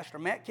all. Pastor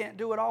Matt can't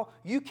do it all.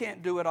 You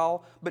can't do it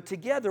all. But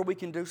together we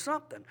can do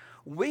something.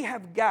 We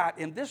have got,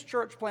 in this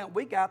church plant,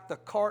 we got the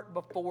cart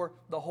before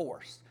the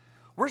horse.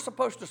 We're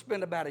supposed to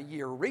spend about a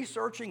year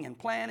researching and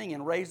planning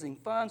and raising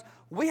funds.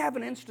 We have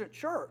an instant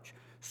church.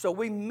 So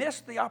we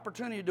missed the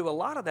opportunity to do a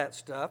lot of that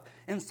stuff.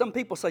 And some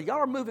people say, y'all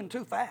are moving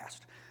too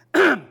fast.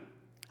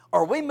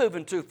 Are we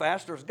moving too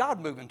fast, or is God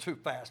moving too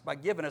fast by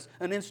giving us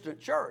an instant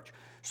church?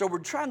 So we're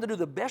trying to do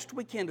the best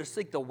we can to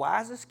seek the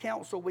wisest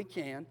counsel we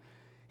can.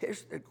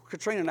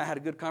 Katrina and I had a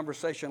good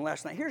conversation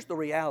last night. Here's the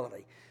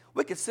reality.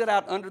 We could sit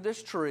out under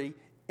this tree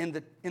in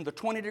the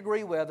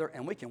 20-degree weather,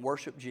 and we can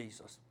worship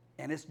Jesus.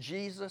 And it's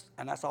Jesus,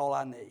 and that's all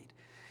I need.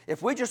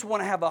 If we just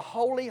want to have a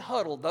holy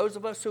huddle, those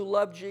of us who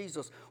love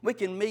Jesus, we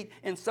can meet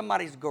in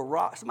somebody's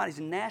garage,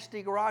 somebody's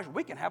nasty garage.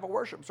 We can have a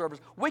worship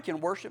service. We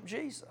can worship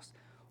Jesus.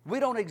 We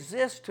don't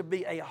exist to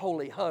be a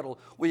holy huddle.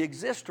 We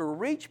exist to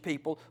reach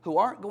people who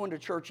aren't going to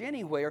church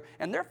anywhere,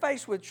 and they're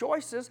faced with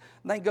choices.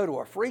 They can go to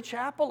a free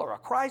chapel or a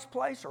Christ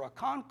Place or a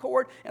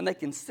Concord, and they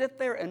can sit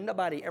there and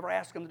nobody ever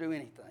asks them to do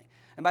anything.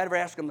 Nobody ever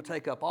asks them to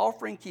take up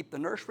offering, keep the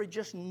nursery,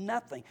 just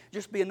nothing.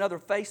 Just be another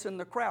face in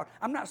the crowd.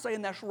 I'm not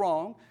saying that's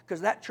wrong, because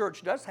that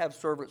church does have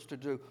servants to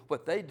do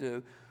what they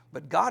do.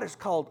 But God has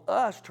called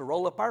us to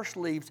roll up our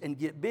sleeves and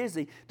get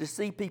busy to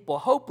see people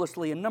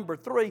hopelessly. And number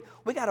 3,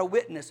 we got to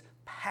witness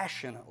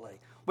passionately.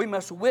 We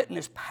must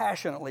witness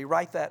passionately.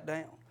 Write that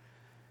down.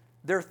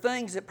 There are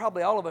things that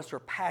probably all of us are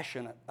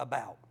passionate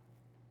about.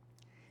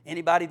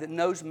 Anybody that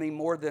knows me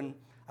more than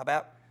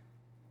about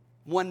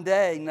one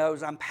day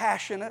knows I'm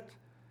passionate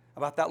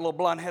about that little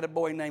blonde-headed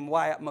boy named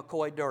Wyatt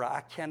McCoy Dura.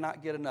 I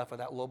cannot get enough of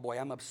that little boy.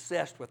 I'm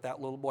obsessed with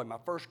that little boy, my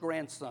first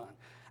grandson.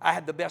 I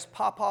had the best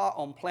papa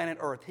on planet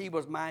Earth. He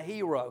was my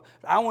hero.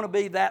 I want to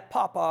be that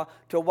papa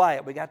to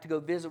Wyatt. We got to go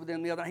visit with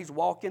him the other night.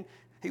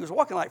 He was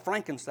walking like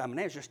Frankenstein, and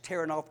he was just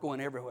tearing off, going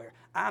everywhere.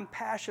 I'm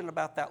passionate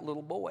about that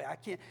little boy.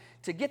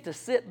 To get to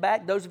sit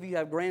back, those of you who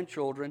have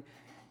grandchildren,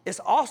 it's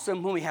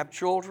awesome when we have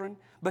children,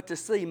 but to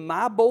see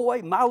my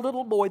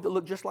little boy that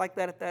looked just like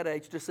that at that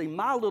age, to see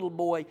my little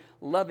boy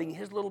loving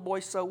his little boy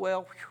so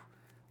well,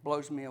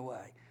 blows me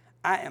away.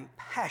 I am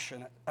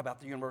passionate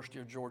about the University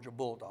of Georgia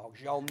Bulldogs.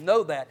 Y'all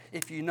know that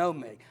if you know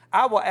me.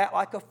 I will act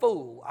like a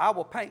fool. I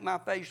will paint my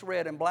face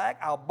red and black.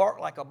 I'll bark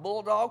like a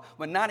bulldog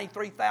with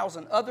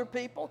 93,000 other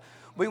people.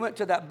 We went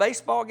to that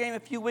baseball game a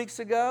few weeks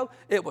ago.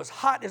 It was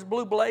hot as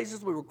blue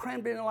blazes. We were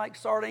crammed in like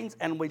sardines,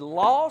 and we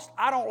lost.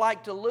 I don't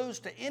like to lose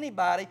to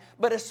anybody,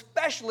 but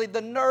especially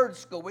the nerd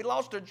school. We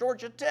lost to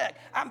Georgia Tech.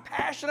 I'm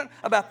passionate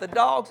about the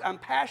Dogs. I'm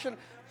passionate.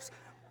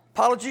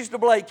 Apologies to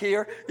Blake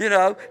here,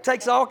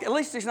 takes all, at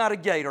least he's not a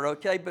Gator,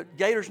 okay? But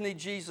Gators need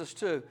Jesus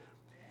too.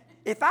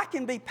 If I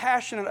can be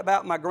passionate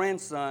about my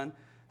grandson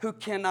who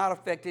cannot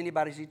affect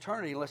anybody's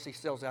eternity unless he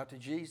sells out to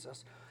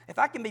Jesus, if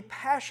I can be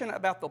passionate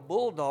about the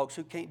Bulldogs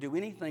who can't do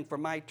anything for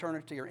my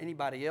eternity or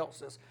anybody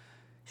else's,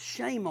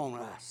 shame on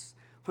us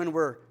when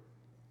we're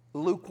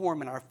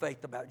lukewarm in our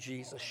faith about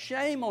Jesus.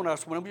 Shame on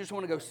us when we just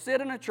want to go sit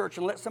in a church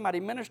and let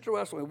somebody minister to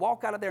us and we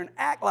walk out of there and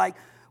act like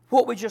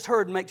what we just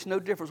heard makes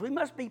no difference. We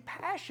must be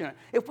passionate.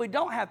 If we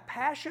don't have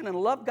passion and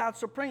love God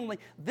supremely,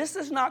 this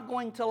is not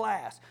going to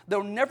last.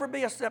 There'll never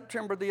be a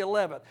September the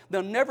 11th.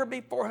 There'll never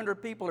be 400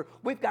 people here.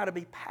 We've got to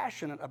be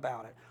passionate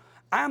about it.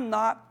 I'm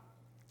not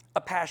a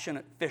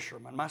passionate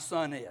fisherman. My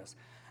son is.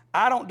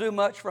 I don't do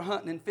much for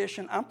hunting and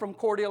fishing. I'm from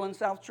Cordell in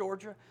South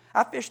Georgia.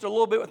 I fished a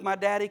little bit with my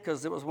daddy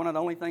because it was one of the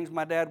only things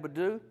my dad would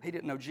do. He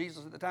didn't know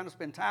Jesus at the time to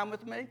spend time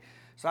with me.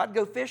 So I'd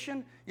go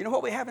fishing. You know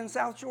what we have in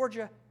South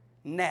Georgia?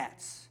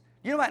 Gnats.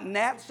 You know what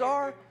gnats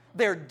are?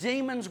 They're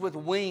demons with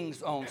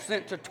wings on,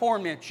 sent to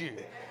torment you.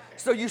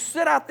 So you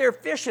sit out there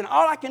fishing.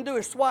 All I can do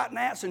is swat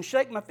gnats and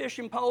shake my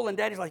fishing pole, and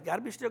Daddy's like, got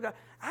to be still.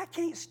 I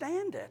can't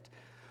stand it.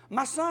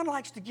 My son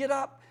likes to get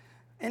up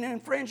and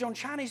infringe on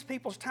Chinese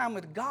people's time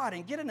with God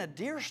and get in a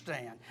deer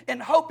stand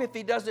and hope if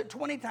he does it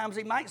 20 times,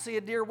 he might see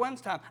a deer one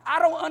time. I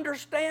don't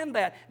understand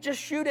that. Just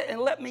shoot it and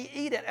let me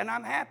eat it, and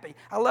I'm happy.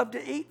 I love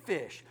to eat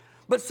fish.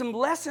 But some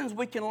lessons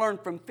we can learn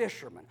from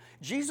fishermen.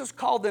 Jesus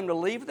called them to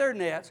leave their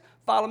nets,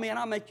 follow me, and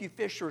I'll make you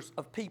fishers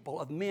of people,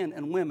 of men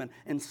and women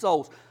and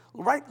souls.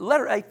 Right,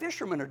 letter A,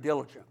 fishermen are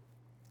diligent.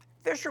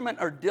 Fishermen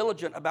are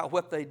diligent about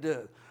what they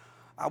do.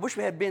 I wish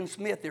we had Ben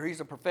Smith here. He's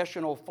a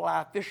professional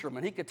fly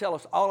fisherman. He could tell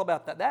us all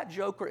about that. That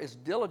joker is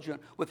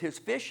diligent with his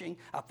fishing.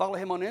 I follow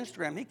him on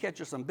Instagram. He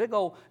catches some big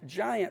old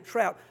giant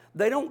trout.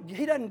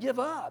 He doesn't give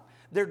up.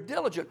 They're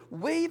diligent.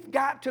 We've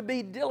got to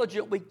be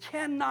diligent. We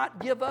cannot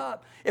give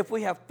up. If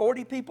we have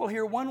 40 people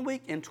here one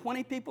week and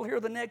 20 people here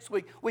the next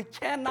week, we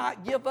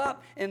cannot give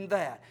up in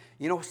that.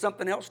 You know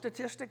something else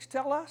statistics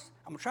tell us?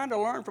 I'm trying to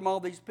learn from all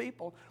these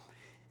people.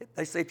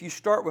 They say if you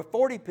start with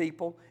 40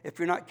 people, if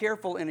you're not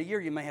careful, in a year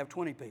you may have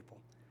 20 people.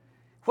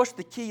 What's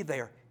the key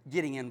there?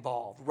 Getting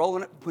involved.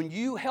 Rolling it. When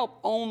you help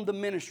own the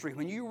ministry,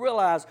 when you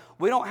realize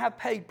we don't have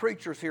paid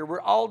preachers here,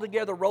 we're all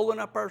together rolling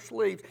up our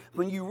sleeves.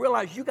 When you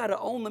realize you got to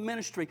own the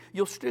ministry,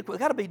 you'll stick with it.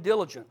 Got to be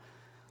diligent.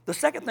 The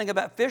second thing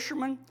about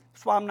fishermen,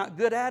 that's why I'm not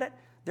good at it,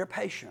 they're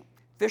patient.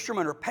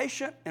 Fishermen are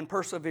patient and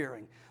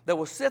persevering. They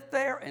will sit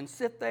there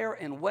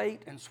and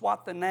wait and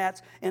swat the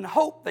gnats and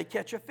hope they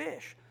catch a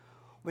fish.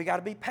 We got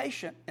to be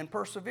patient and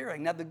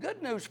persevering. Now, the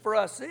good news for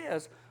us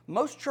is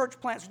most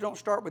church plants don't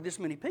start with this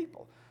many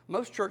people.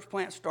 Most church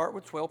plants start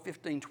with 12,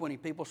 15, 20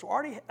 people, so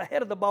already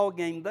ahead of the ball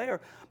game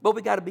there, but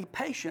we got to be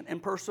patient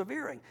and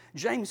persevering.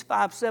 James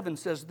 5:7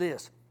 says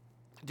this,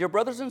 dear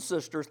brothers and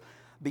sisters,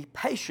 be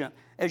patient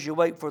as you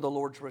wait for the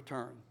Lord's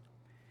return.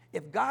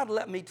 If God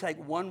let me take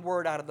one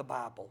word out of the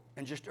Bible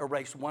and just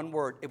erase one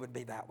word, it would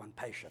be that one,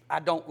 patient.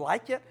 I don't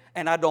like it,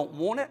 and I don't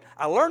want it.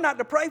 I learned not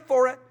to pray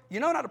for it. You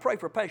know not to pray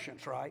for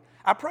patience, right?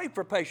 I prayed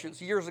for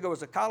patience years ago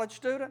as a college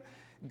student.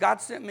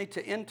 God sent me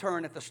to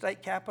intern at the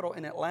state capitol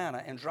in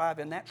Atlanta and drive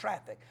in that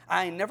traffic.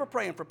 I ain't never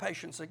praying for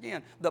patience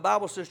again. The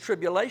Bible says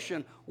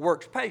tribulation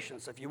works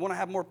patience. If you want to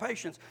have more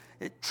patience,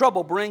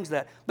 trouble brings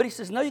that. But he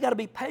says, no, you got to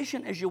be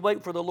patient as you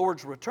wait for the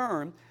Lord's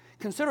return.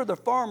 Consider the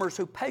farmers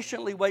who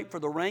patiently wait for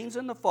the rains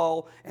in the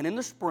fall and in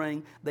the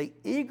spring. They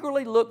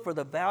eagerly look for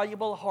the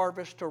valuable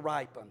harvest to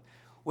ripen.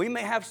 We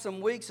may have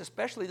some weeks,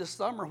 especially this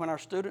summer when our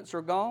students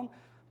are gone,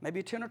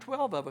 maybe 10 or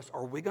 12 of us.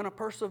 Are we going to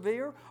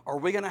persevere? Are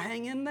we going to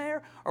hang in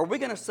there? Are we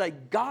going to say,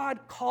 God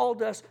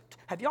called us?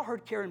 Have y'all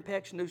heard Karen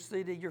Peck's new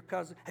CD, Your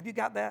Cousin? Have you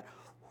got that?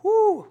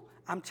 Whoo!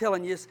 I'm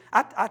telling you,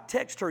 I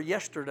texted her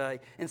yesterday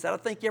and said, I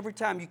think every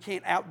time you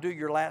can't outdo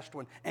your last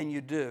one, and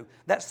you do.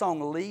 That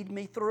song, Lead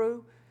Me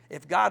Through.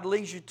 If God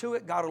leads you to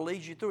it, God will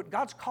lead you through it.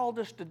 God's called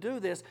us to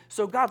do this,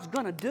 so God's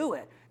going to do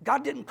it.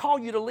 God didn't call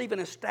you to leave an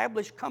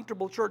established,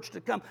 comfortable church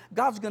to come.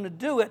 God's going to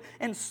do it,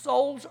 and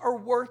souls are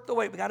worth the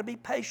wait. We've got to be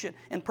patient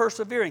and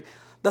persevering.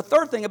 The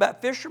third thing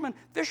about fishermen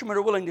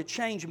are willing to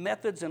change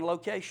methods and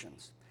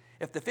locations.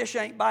 If the fish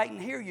ain't biting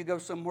here, you go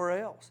somewhere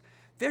else.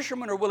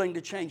 Fishermen are willing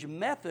to change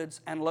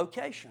methods and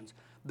locations.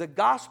 The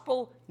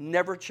gospel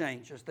never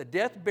changes. The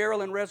death,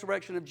 burial, and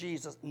resurrection of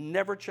Jesus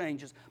never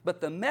changes, but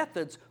the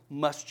methods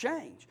must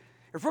change.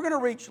 If we're going to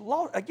reach,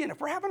 again, if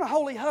we're having a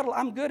holy huddle,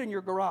 I'm good in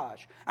your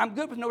garage. I'm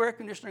good with no air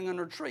conditioning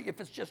under a tree.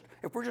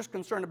 If we're just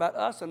concerned about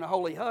us and a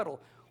holy huddle,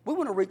 We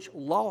want to reach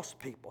lost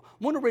people.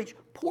 We want to reach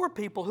poor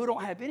people who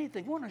don't have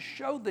anything. We want to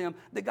show them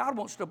that God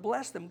wants to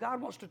bless them. God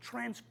wants to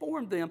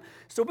transform them.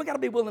 So we got to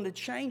be willing to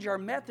change our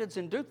methods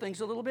and do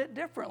things a little bit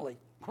differently.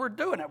 We're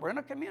doing it. We're in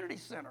a community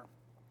center.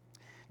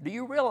 Do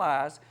you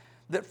realize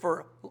that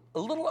for a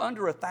little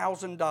under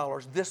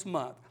 $1,000 this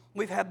month,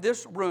 we got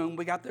this room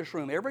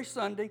every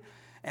Sunday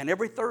and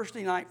every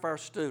Thursday night for our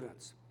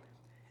students.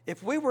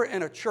 If we were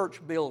in a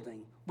church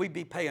building, we'd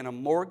be paying a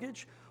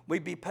mortgage.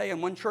 We'd be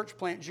paying one church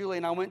plant Julie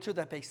and I went to,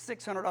 they pay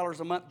 $600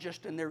 a month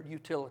just in their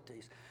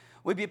utilities.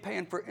 We'd be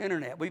paying for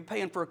internet. We'd be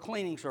paying for a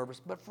cleaning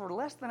service. But for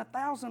less than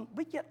 $1,000,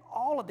 we get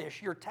all of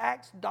this, your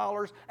tax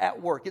dollars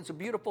at work. It's a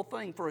beautiful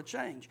thing for a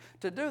change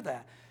to do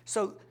that.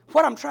 So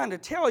what I'm trying to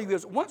tell you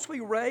is once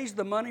we raise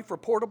the money for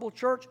Portable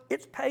Church,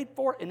 it's paid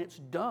for and it's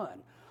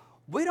done.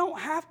 We don't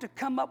have to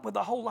come up with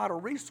a whole lot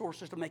of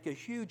resources to make a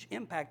huge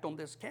impact on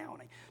this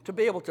county, to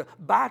be able to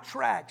buy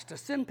tracts, to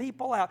send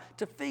people out,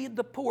 to feed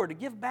the poor, to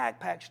give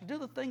backpacks, to do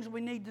the things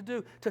we need to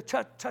do to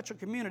touch a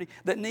community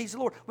that needs the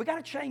Lord. We got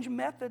to change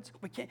methods.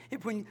 We can't.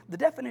 The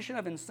definition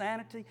of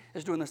insanity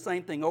is doing the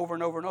same thing over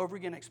and over and over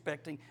again,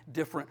 expecting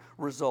different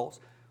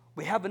results.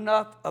 We have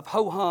enough of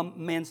ho-hum,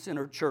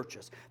 man-centered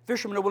churches.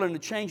 Fishermen are willing to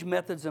change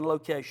methods and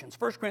locations.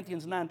 1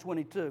 Corinthians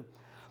 9:22.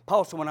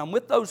 Paul said, when I'm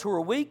with those who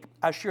are weak,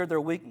 I share their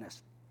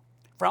weakness.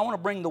 For I want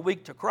to bring the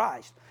weak to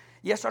Christ.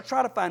 Yes, I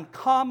try to find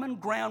common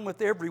ground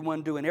with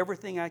everyone, doing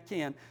everything I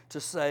can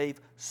to save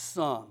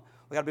some.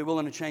 We've got to be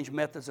willing to change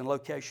methods and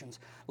locations.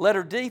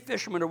 Letter D,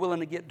 fishermen are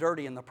willing to get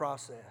dirty in the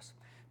process.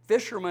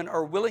 Fishermen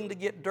are willing to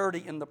get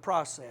dirty in the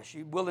process.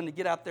 You're willing to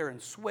get out there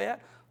and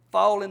sweat,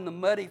 fall in the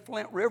muddy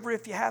Flint River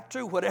if you have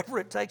to, whatever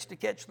it takes to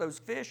catch those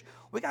fish.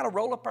 We got to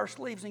roll up our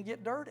sleeves and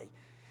get dirty.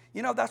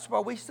 You know, that's why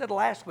we said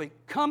last week,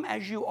 come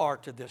as you are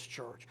to this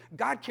church.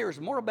 God cares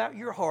more about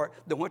your heart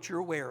than what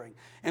you're wearing.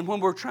 And when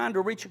we're trying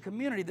to reach a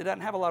community that doesn't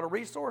have a lot of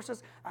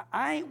resources,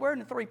 I ain't wearing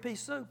a three-piece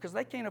suit because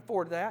they can't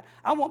afford that.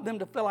 I want them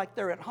to feel like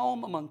they're at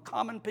home among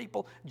common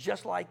people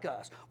just like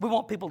us. We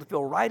want people to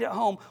feel right at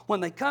home when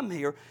they come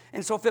here.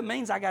 And so if it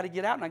means I got to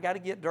get out and I got to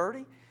get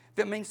dirty, if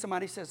it means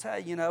somebody says,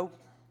 hey, you know,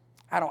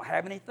 I don't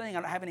have anything. I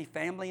don't have any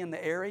family in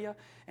the area.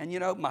 And, you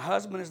know, my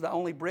husband is the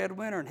only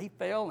breadwinner and he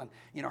fell and,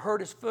 you know,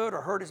 hurt his foot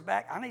or hurt his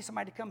back. I need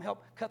somebody to come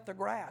help cut the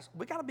grass.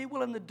 We got to be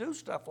willing to do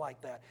stuff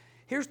like that.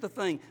 Here's the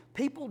thing.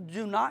 People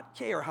do not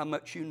care how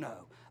much you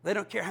know. They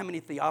don't care how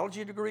many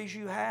theology degrees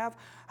you have,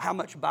 how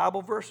much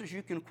Bible verses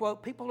you can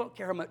quote. People don't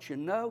care how much you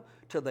know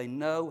till they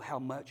know how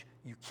much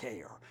you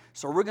care.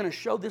 So we're going to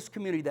show this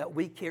community that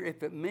we care.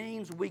 If it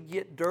means we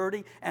get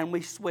dirty and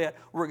we sweat,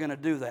 we're going to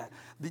do that.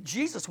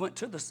 Jesus went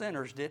to the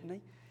sinners, didn't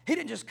he? He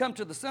didn't just come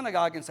to the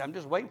synagogue and say, I'm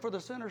just waiting for the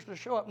sinners to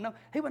show up. No,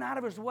 he went out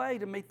of his way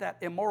to meet that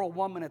immoral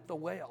woman at the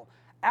well.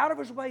 Out of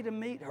his way to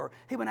meet her.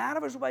 He went out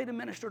of his way to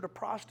minister to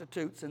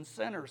prostitutes and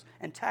sinners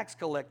and tax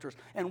collectors.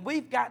 And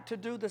we've got to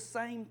do the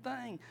same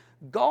thing.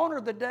 Gone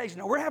are the days.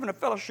 Now, we're having a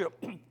fellowship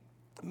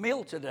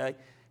meal today.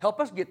 Help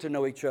us get to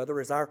know each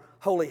other as our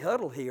holy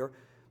huddle here.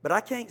 But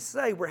I can't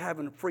say we're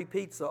having free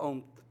pizza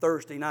on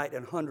Thursday night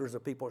and hundreds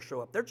of people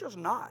show up. They're just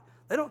not.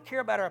 They don't care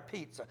about our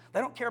pizza.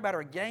 They don't care about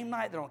our game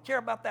night. They don't care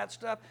about that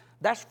stuff.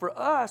 That's for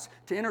us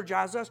to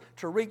energize us,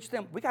 to reach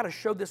them. We got to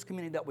show this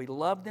community that we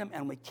love them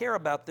and we care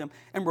about them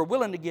and we're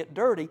willing to get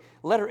dirty.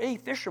 Letter E,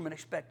 fishermen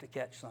expect to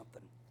catch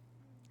something.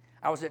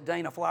 I was at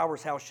Dana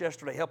Flowers' house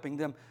yesterday helping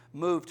them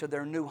move to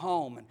their new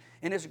home. And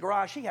in his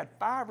garage, he had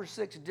 5 or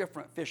 6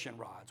 different fishing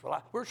rods.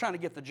 Well, we were trying to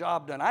get the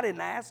job done. I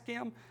didn't ask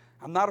him.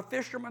 I'm not a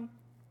fisherman.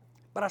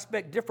 But I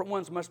expect different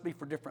ones must be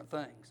for different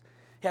things.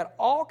 He had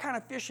all kind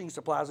of fishing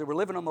supplies. They were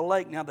living on the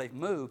lake. Now they've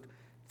moved.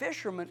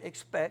 Fishermen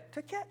expect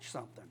to catch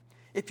something.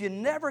 If you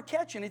never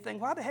catch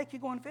anything, why the heck are you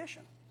going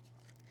fishing?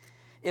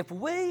 If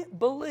we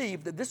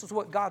believe that this is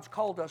what God's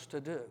called us to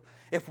do,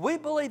 if we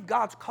believe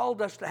God's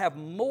called us to have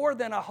more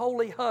than a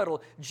holy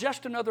huddle,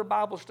 just another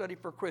Bible study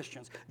for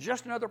Christians,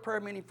 just another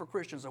prayer meeting for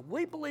Christians, if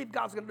we believe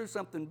God's going to do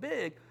something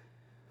big,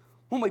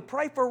 when we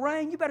pray for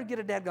rain, you better get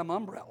a dadgum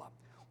umbrella.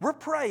 We're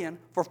praying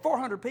for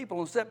 400 people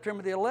on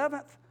September the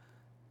 11th.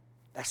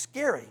 That's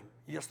scary.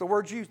 Yes, the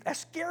words used. That's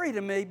scary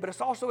to me, but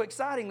it's also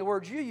exciting, the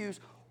words you use.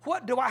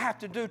 What do I have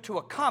to do to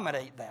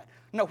accommodate that?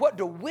 No, what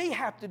do we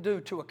have to do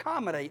to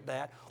accommodate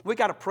that? We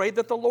got to pray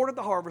that the Lord of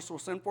the harvest will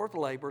send forth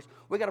laborers.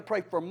 We got to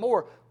pray for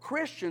more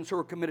Christians who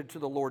are committed to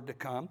the Lord to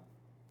come.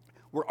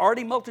 We're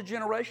already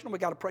multi-generational. We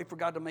got to pray for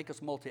God to make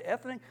us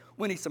multi-ethnic.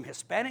 We need some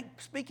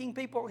Hispanic-speaking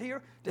people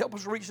here to help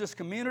us reach this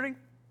community.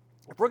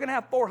 If we're going to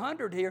have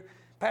 400 here,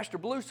 Pastor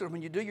Blue said,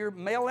 when you do your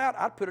mail out,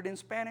 I'd put it in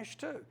Spanish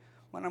too.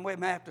 Well, I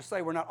may have to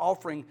say we're not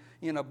offering,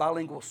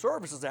 bilingual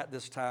services at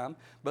this time,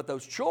 but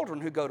those children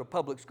who go to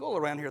public school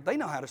around here, they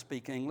know how to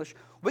speak English.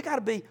 We got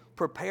to be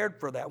prepared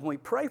for that. When we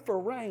pray for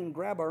rain,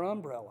 grab our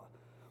umbrella.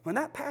 When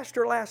that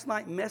pastor last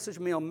night messaged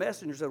me on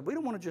Messenger and said, we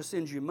don't want to just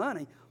send you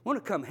money, we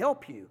want to come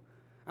help you.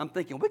 I'm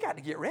thinking, we got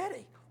to get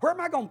ready. Where am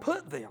I going to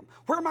put them?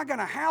 Where am I going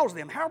to house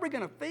them? How are we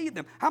going to feed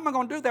them? How am I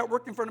going to do that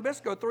working for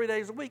Nabisco 3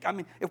 days a week? I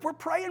mean, if we're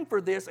praying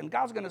for this and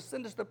God's going to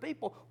send us the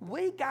people,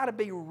 we got to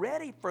be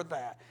ready for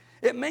that.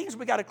 It means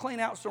we got to clean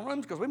out some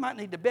rooms because we might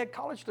need to beg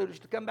college students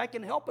to come back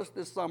and help us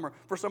this summer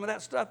for some of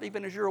that stuff,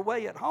 even as you're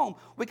away at home.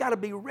 We got to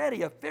be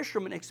ready. A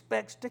fisherman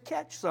expects to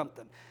catch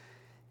something.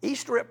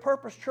 Easter at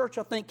Purpose Church,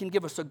 I think, can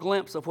give us a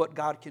glimpse of what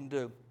God can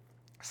do.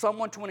 Psalm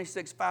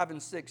 126, 5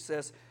 and 6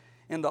 says,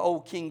 in the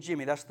old King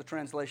Jimmy, that's the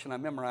translation I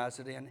memorized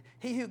it in,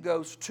 he who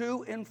goes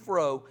to and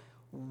fro,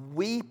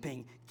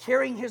 weeping,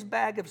 carrying his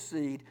bag of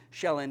seed,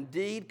 shall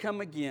indeed come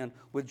again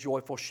with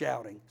joyful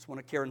shouting. It's one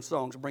of Karen's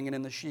songs, bringing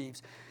in the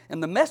sheaves.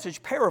 And the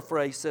Message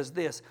paraphrase says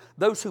this,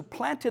 those who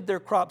planted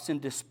their crops in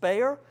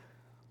despair,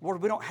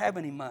 Lord, we don't have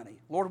any money.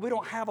 Lord, we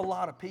don't have a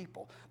lot of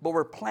people. But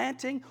we're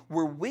planting,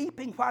 we're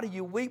weeping. Why do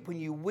you weep? When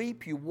you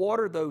weep, you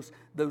water those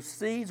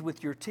seeds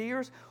with your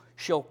tears.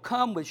 Shall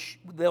come with,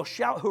 they'll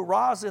shout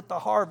hurrahs at the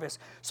harvest.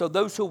 So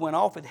those who went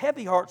off with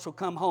heavy hearts will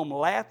come home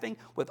laughing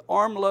with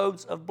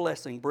armloads of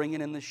blessing,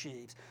 bringing in the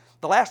sheaves.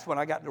 The last one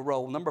I got to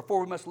roll. Number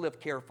 4, we must live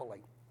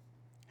carefully.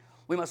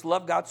 We must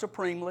love God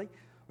supremely.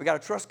 We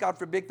got to trust God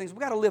for big things.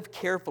 We got to live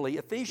carefully.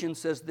 Ephesians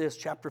says this,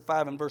 chapter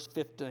 5 and verse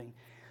 15.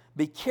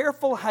 Be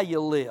careful how you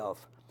live.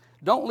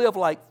 Don't live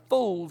like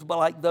fools, but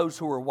like those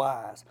who are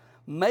wise.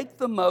 Make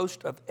the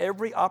most of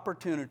every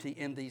opportunity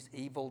in these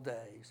evil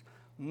days.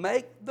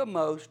 Make the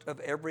most of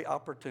every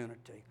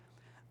opportunity.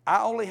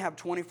 I only have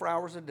 24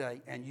 hours a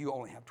day, and you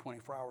only have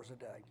 24 hours a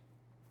day.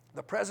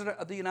 The President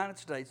of the United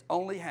States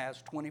only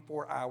has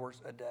 24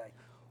 hours a day.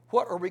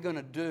 What are we going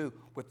to do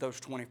with those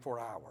 24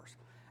 hours?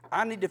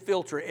 I need to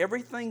filter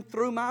everything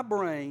through my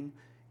brain,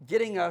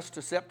 getting us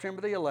to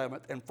September the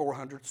 11th and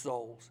 400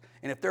 souls.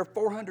 And if there are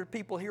 400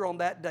 people here on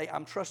that day,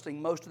 I'm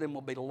trusting most of them will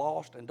be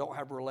lost and don't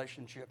have a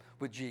relationship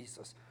with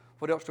Jesus.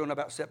 What else do we know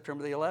about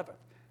September the 11th?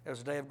 It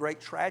was a day of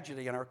great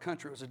tragedy in our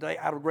country. It was a day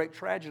out of great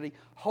tragedy.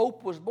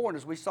 Hope was born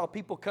as we saw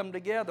people come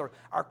together.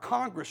 Our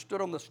Congress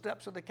stood on the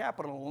steps of the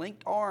Capitol and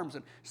linked arms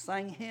and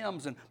sang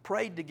hymns and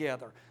prayed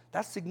together.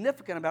 That's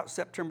significant about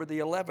September the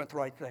 11th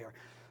right there.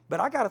 But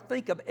I got to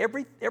think of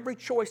every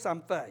choice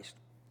I'm faced.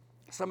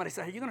 Somebody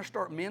said, hey, you're going to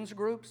start men's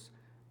groups?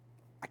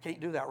 I can't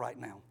do that right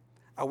now.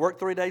 I work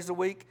 3 days a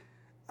week.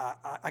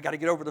 I got to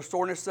get over the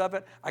soreness of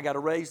it. I got to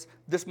raise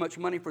this much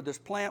money for this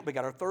plant. We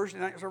got our Thursday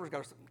night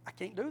service. I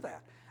can't do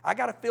that. I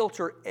got to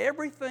filter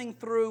everything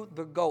through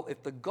the goal.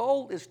 If the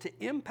goal is to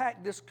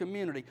impact this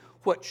community,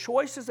 what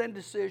choices and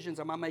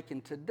decisions am I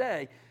making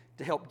today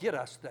to help get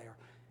us there?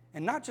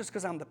 And not just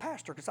because I'm the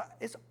pastor, because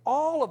it's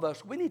all of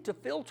us. We need to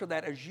filter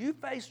that as you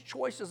face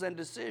choices and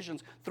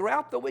decisions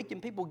throughout the week and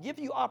people give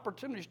you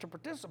opportunities to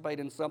participate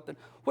in something.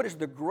 What is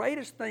the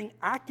greatest thing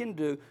I can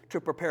do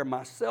to prepare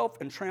myself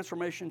and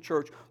Transformation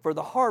Church for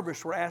the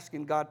harvest we're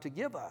asking God to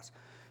give us?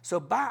 So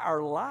by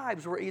our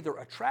lives, we're either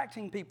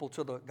attracting people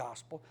to the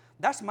gospel.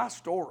 That's my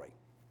story.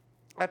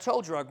 I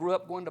told you I grew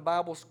up going to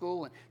Bible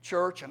school and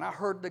church, and I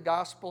heard the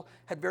gospel,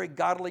 had very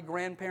godly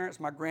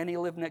grandparents. My granny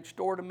lived next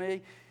door to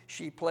me.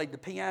 She played the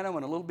piano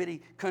in a little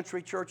bitty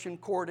country church in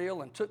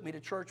Cordell and took me to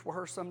church with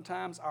her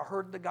sometimes. I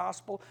heard the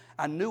gospel.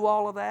 I knew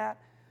all of that.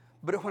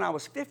 But when I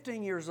was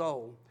 15 years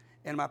old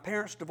and my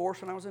parents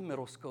divorced when I was in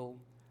middle school,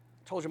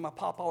 I told you my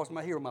papa was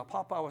my hero. My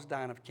papa was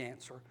dying of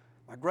cancer.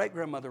 My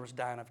great-grandmother was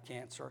dying of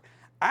cancer.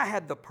 I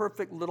had the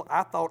perfect little,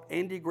 I thought,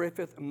 Andy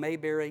Griffith,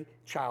 Mayberry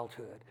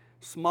childhood.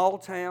 Small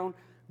town,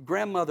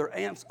 grandmother,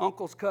 aunts,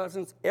 uncles,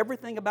 cousins,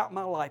 everything about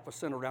my life was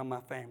centered around my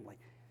family.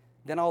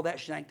 Then all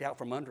that's yanked out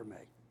from under me.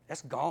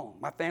 That's gone.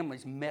 My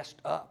family's messed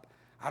up.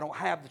 I don't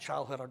have the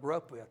childhood I grew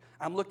up with.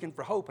 I'm looking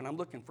for hope and I'm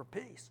looking for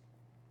peace.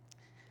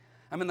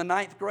 I'm in the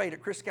 9th grade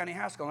at Chris County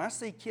High School, and I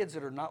see kids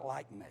that are not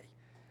like me.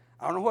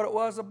 I don't know what it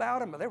was about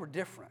them, but they were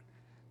different.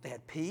 They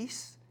had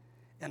peace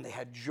and they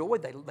had joy.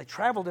 They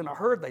traveled in a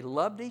herd. They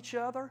loved each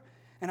other.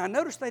 And I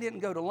noticed they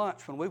didn't go to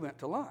lunch when we went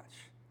to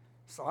lunch.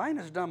 So I ain't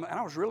as dumb, and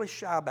I was really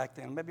shy back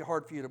then. Maybe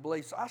hard for you to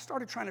believe. So I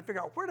started trying to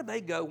figure out, where do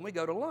they go when we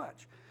go to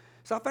lunch?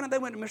 So I found out they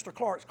went to Mr.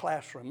 Clark's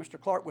classroom. Mr.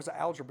 Clark was an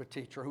algebra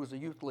teacher who was a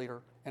youth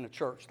leader in a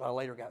church that I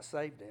later got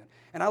saved in.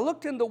 And I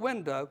looked in the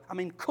window. I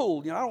mean,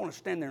 cool. I don't want to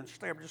stand there and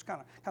stare, but just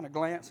kind of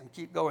glance and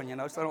keep going,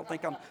 so I don't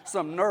think I'm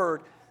some nerd.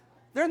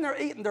 They're in there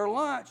eating their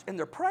lunch, and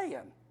they're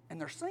praying, and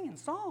they're singing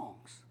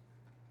songs.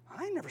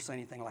 I ain't never seen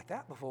anything like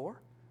that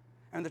before.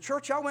 And the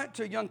church I went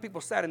to, young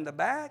people sat in the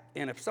back,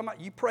 and if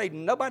you prayed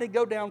nobody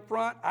go down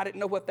front, I didn't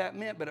know what that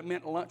meant, but it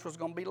meant lunch was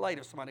going to be late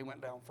if somebody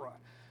went down front.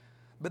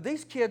 But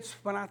these kids,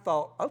 when I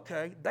thought,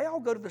 okay, they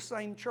all go to the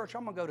same church,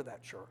 I'm going to go to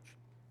that church.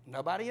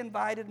 Nobody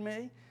invited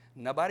me.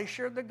 Nobody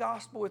shared the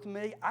gospel with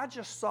me. I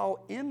just saw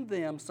in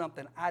them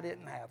something I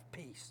didn't have,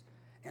 peace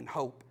and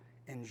hope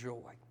and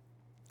joy.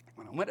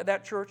 When I went to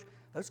that church,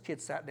 those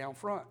kids sat down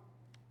front.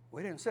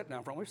 We didn't sit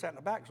down front. We sat in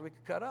the back so we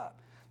could cut up.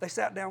 They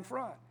sat down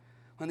front.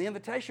 When the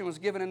invitation was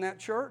given in that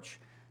church,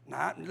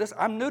 now, listen,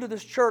 I'm new to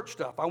this church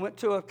stuff. I went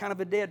to a kind of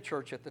a dead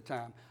church at the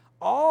time.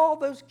 All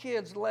those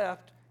kids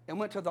left and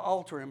went to the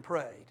altar and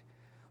prayed.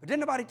 But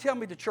didn't nobody tell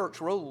me the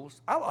church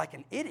rules. I looked like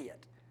an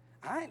idiot.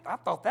 I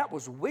thought that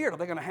was weird. Are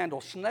they going to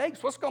handle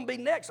snakes? What's going to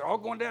be next? They're all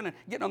going down and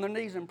getting on their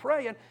knees and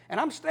praying. And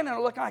I'm standing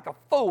there looking like a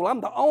fool.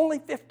 I'm the only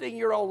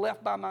 15-year-old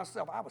left by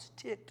myself. I was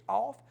ticked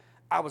off.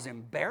 I was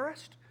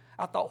embarrassed.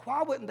 I thought,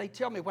 why wouldn't they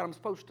tell me what I'm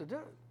supposed to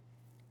do?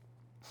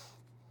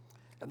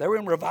 And they were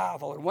in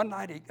revival. And one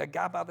night, a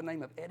guy by the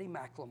name of Eddie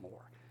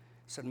McLemore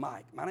said,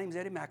 Mike, my name's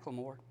Eddie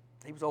McLemore.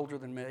 He was older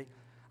than me.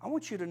 I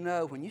want you to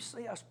know when you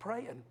see us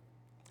praying,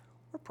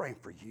 we're praying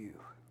for you.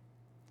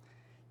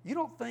 You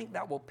don't think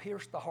that will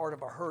pierce the heart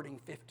of a hurting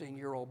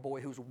 15-year-old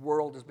boy whose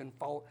world has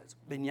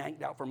been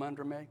yanked out from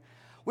under me?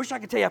 Wish I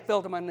could tell you I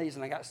fell to my knees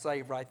and I got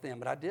saved right then,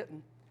 but I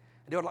didn't.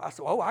 I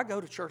said, oh, I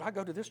go to church. I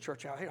go to this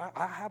church out here.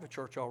 I have a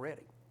church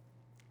already.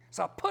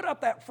 So I put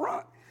up that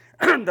front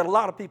that a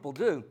lot of people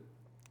do,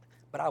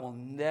 but I will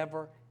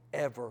never,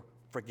 ever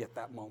forget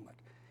that moment.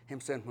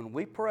 Him saying, when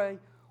we pray,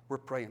 we're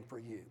praying for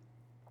you.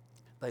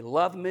 They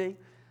love me.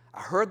 I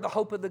heard the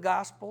hope of the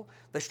gospel.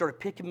 They started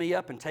picking me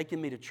up and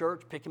taking me to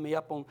church, picking me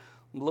up on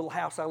the little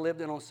house I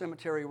lived in on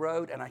Cemetery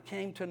Road, and I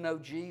came to know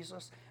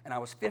Jesus, and I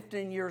was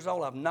 15 years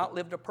old. I've not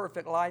lived a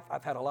perfect life.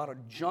 I've had a lot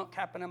of junk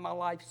happen in my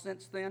life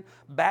since then,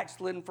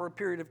 backslidden for a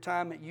period of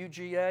time at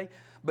UGA,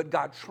 but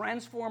God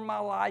transformed my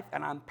life,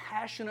 and I'm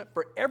passionate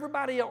for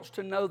everybody else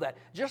to know that.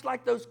 Just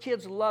like those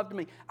kids loved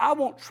me, I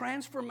want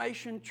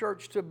Transformation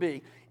Church to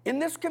be, in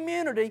this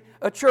community,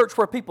 a church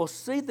where people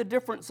see the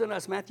difference in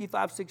us. Matthew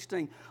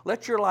 5:16,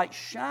 let your light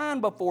shine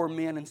before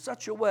men in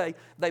such a way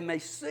they may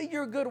see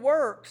your good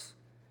works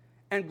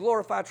and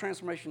glorify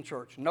Transformation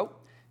Church.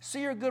 Nope.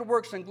 See your good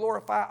works and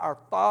glorify our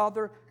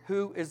Father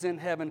who is in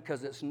heaven,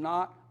 because it's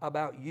not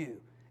about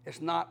you. It's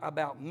not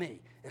about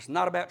me. It's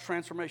not about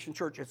Transformation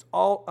Church. It's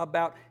all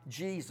about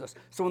Jesus.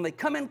 So when they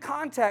come in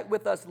contact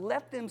with us,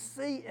 let them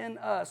see in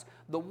us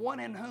the one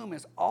in whom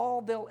is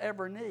all they'll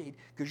ever need,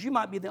 because you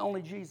might be the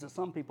only Jesus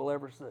some people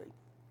ever see.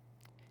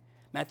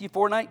 Matthew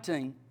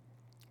 4:19,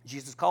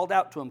 Jesus called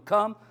out to them,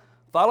 come,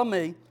 follow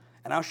me,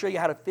 and I'll show you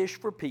how to fish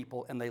for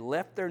people. And they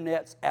left their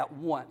nets at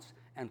once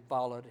and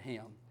followed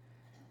him.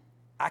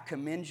 I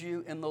commend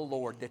you in the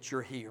Lord that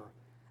you're here.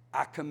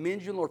 I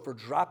commend you, Lord, for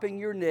dropping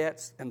your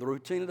nets and the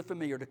routine of the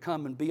familiar to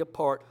come and be a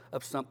part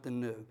of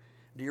something new.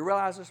 Do you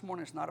realize this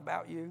morning it's not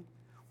about you?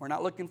 We're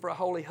not looking for a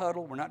holy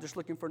huddle. We're not just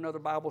looking for another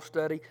Bible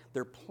study.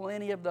 There are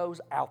plenty of those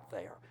out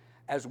there.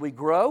 As we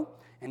grow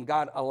and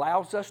God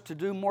allows us to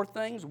do more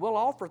things, we'll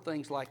offer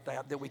things like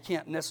that we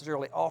can't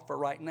necessarily offer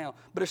right now.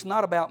 But it's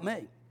not about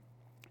me.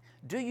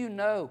 Do you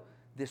know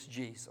this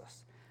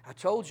Jesus? I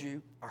told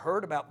you, I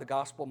heard about the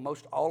gospel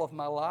most all of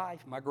my life.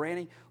 My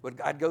granny,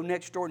 I'd go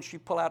next door and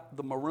she'd pull out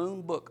the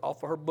maroon book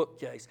off of her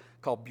bookcase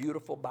called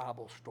Beautiful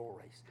Bible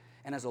Stories.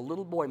 And as a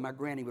little boy, my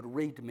granny would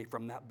read to me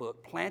from that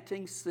book,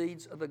 planting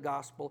seeds of the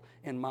gospel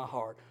in my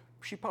heart.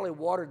 She probably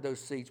watered those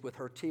seeds with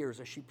her tears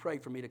as she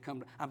prayed for me to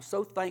come. I'm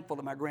so thankful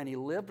that my granny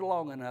lived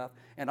long enough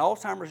and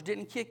Alzheimer's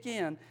didn't kick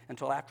in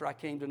until after I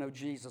came to know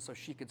Jesus, so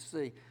she could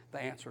see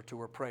the answer to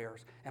her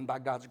prayers. And by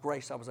God's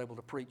grace, I was able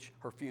to preach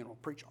her funeral,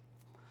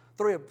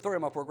 three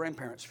of my four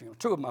grandparents' funerals,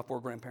 two of my four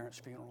grandparents'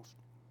 funerals.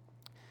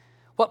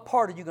 What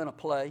part are you going to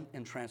play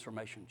in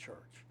Transformation Church?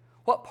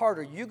 What part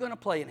are you going to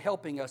play in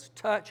helping us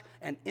touch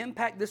and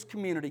impact this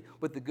community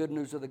with the good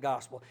news of the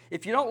gospel?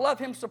 If you don't love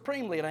him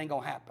supremely, it ain't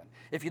going to happen.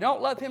 If you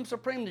don't love him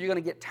supremely, you're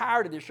going to get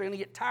tired of this. You're going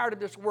to get tired of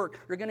this work.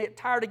 You're going to get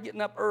tired of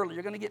getting up early.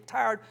 You're going to get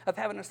tired of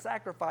having to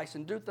sacrifice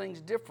and do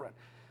things different.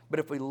 But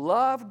if we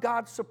love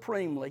God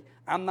supremely,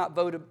 I'm not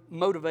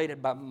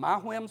motivated by my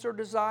whims or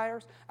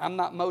desires. I'm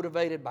not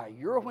motivated by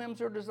your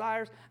whims or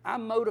desires.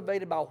 I'm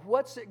motivated by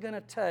what's it going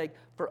to take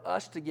for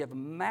us to give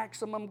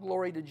maximum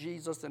glory to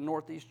Jesus in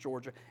Northeast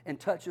Georgia and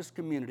touch this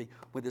community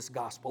with this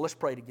gospel. Let's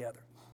pray together.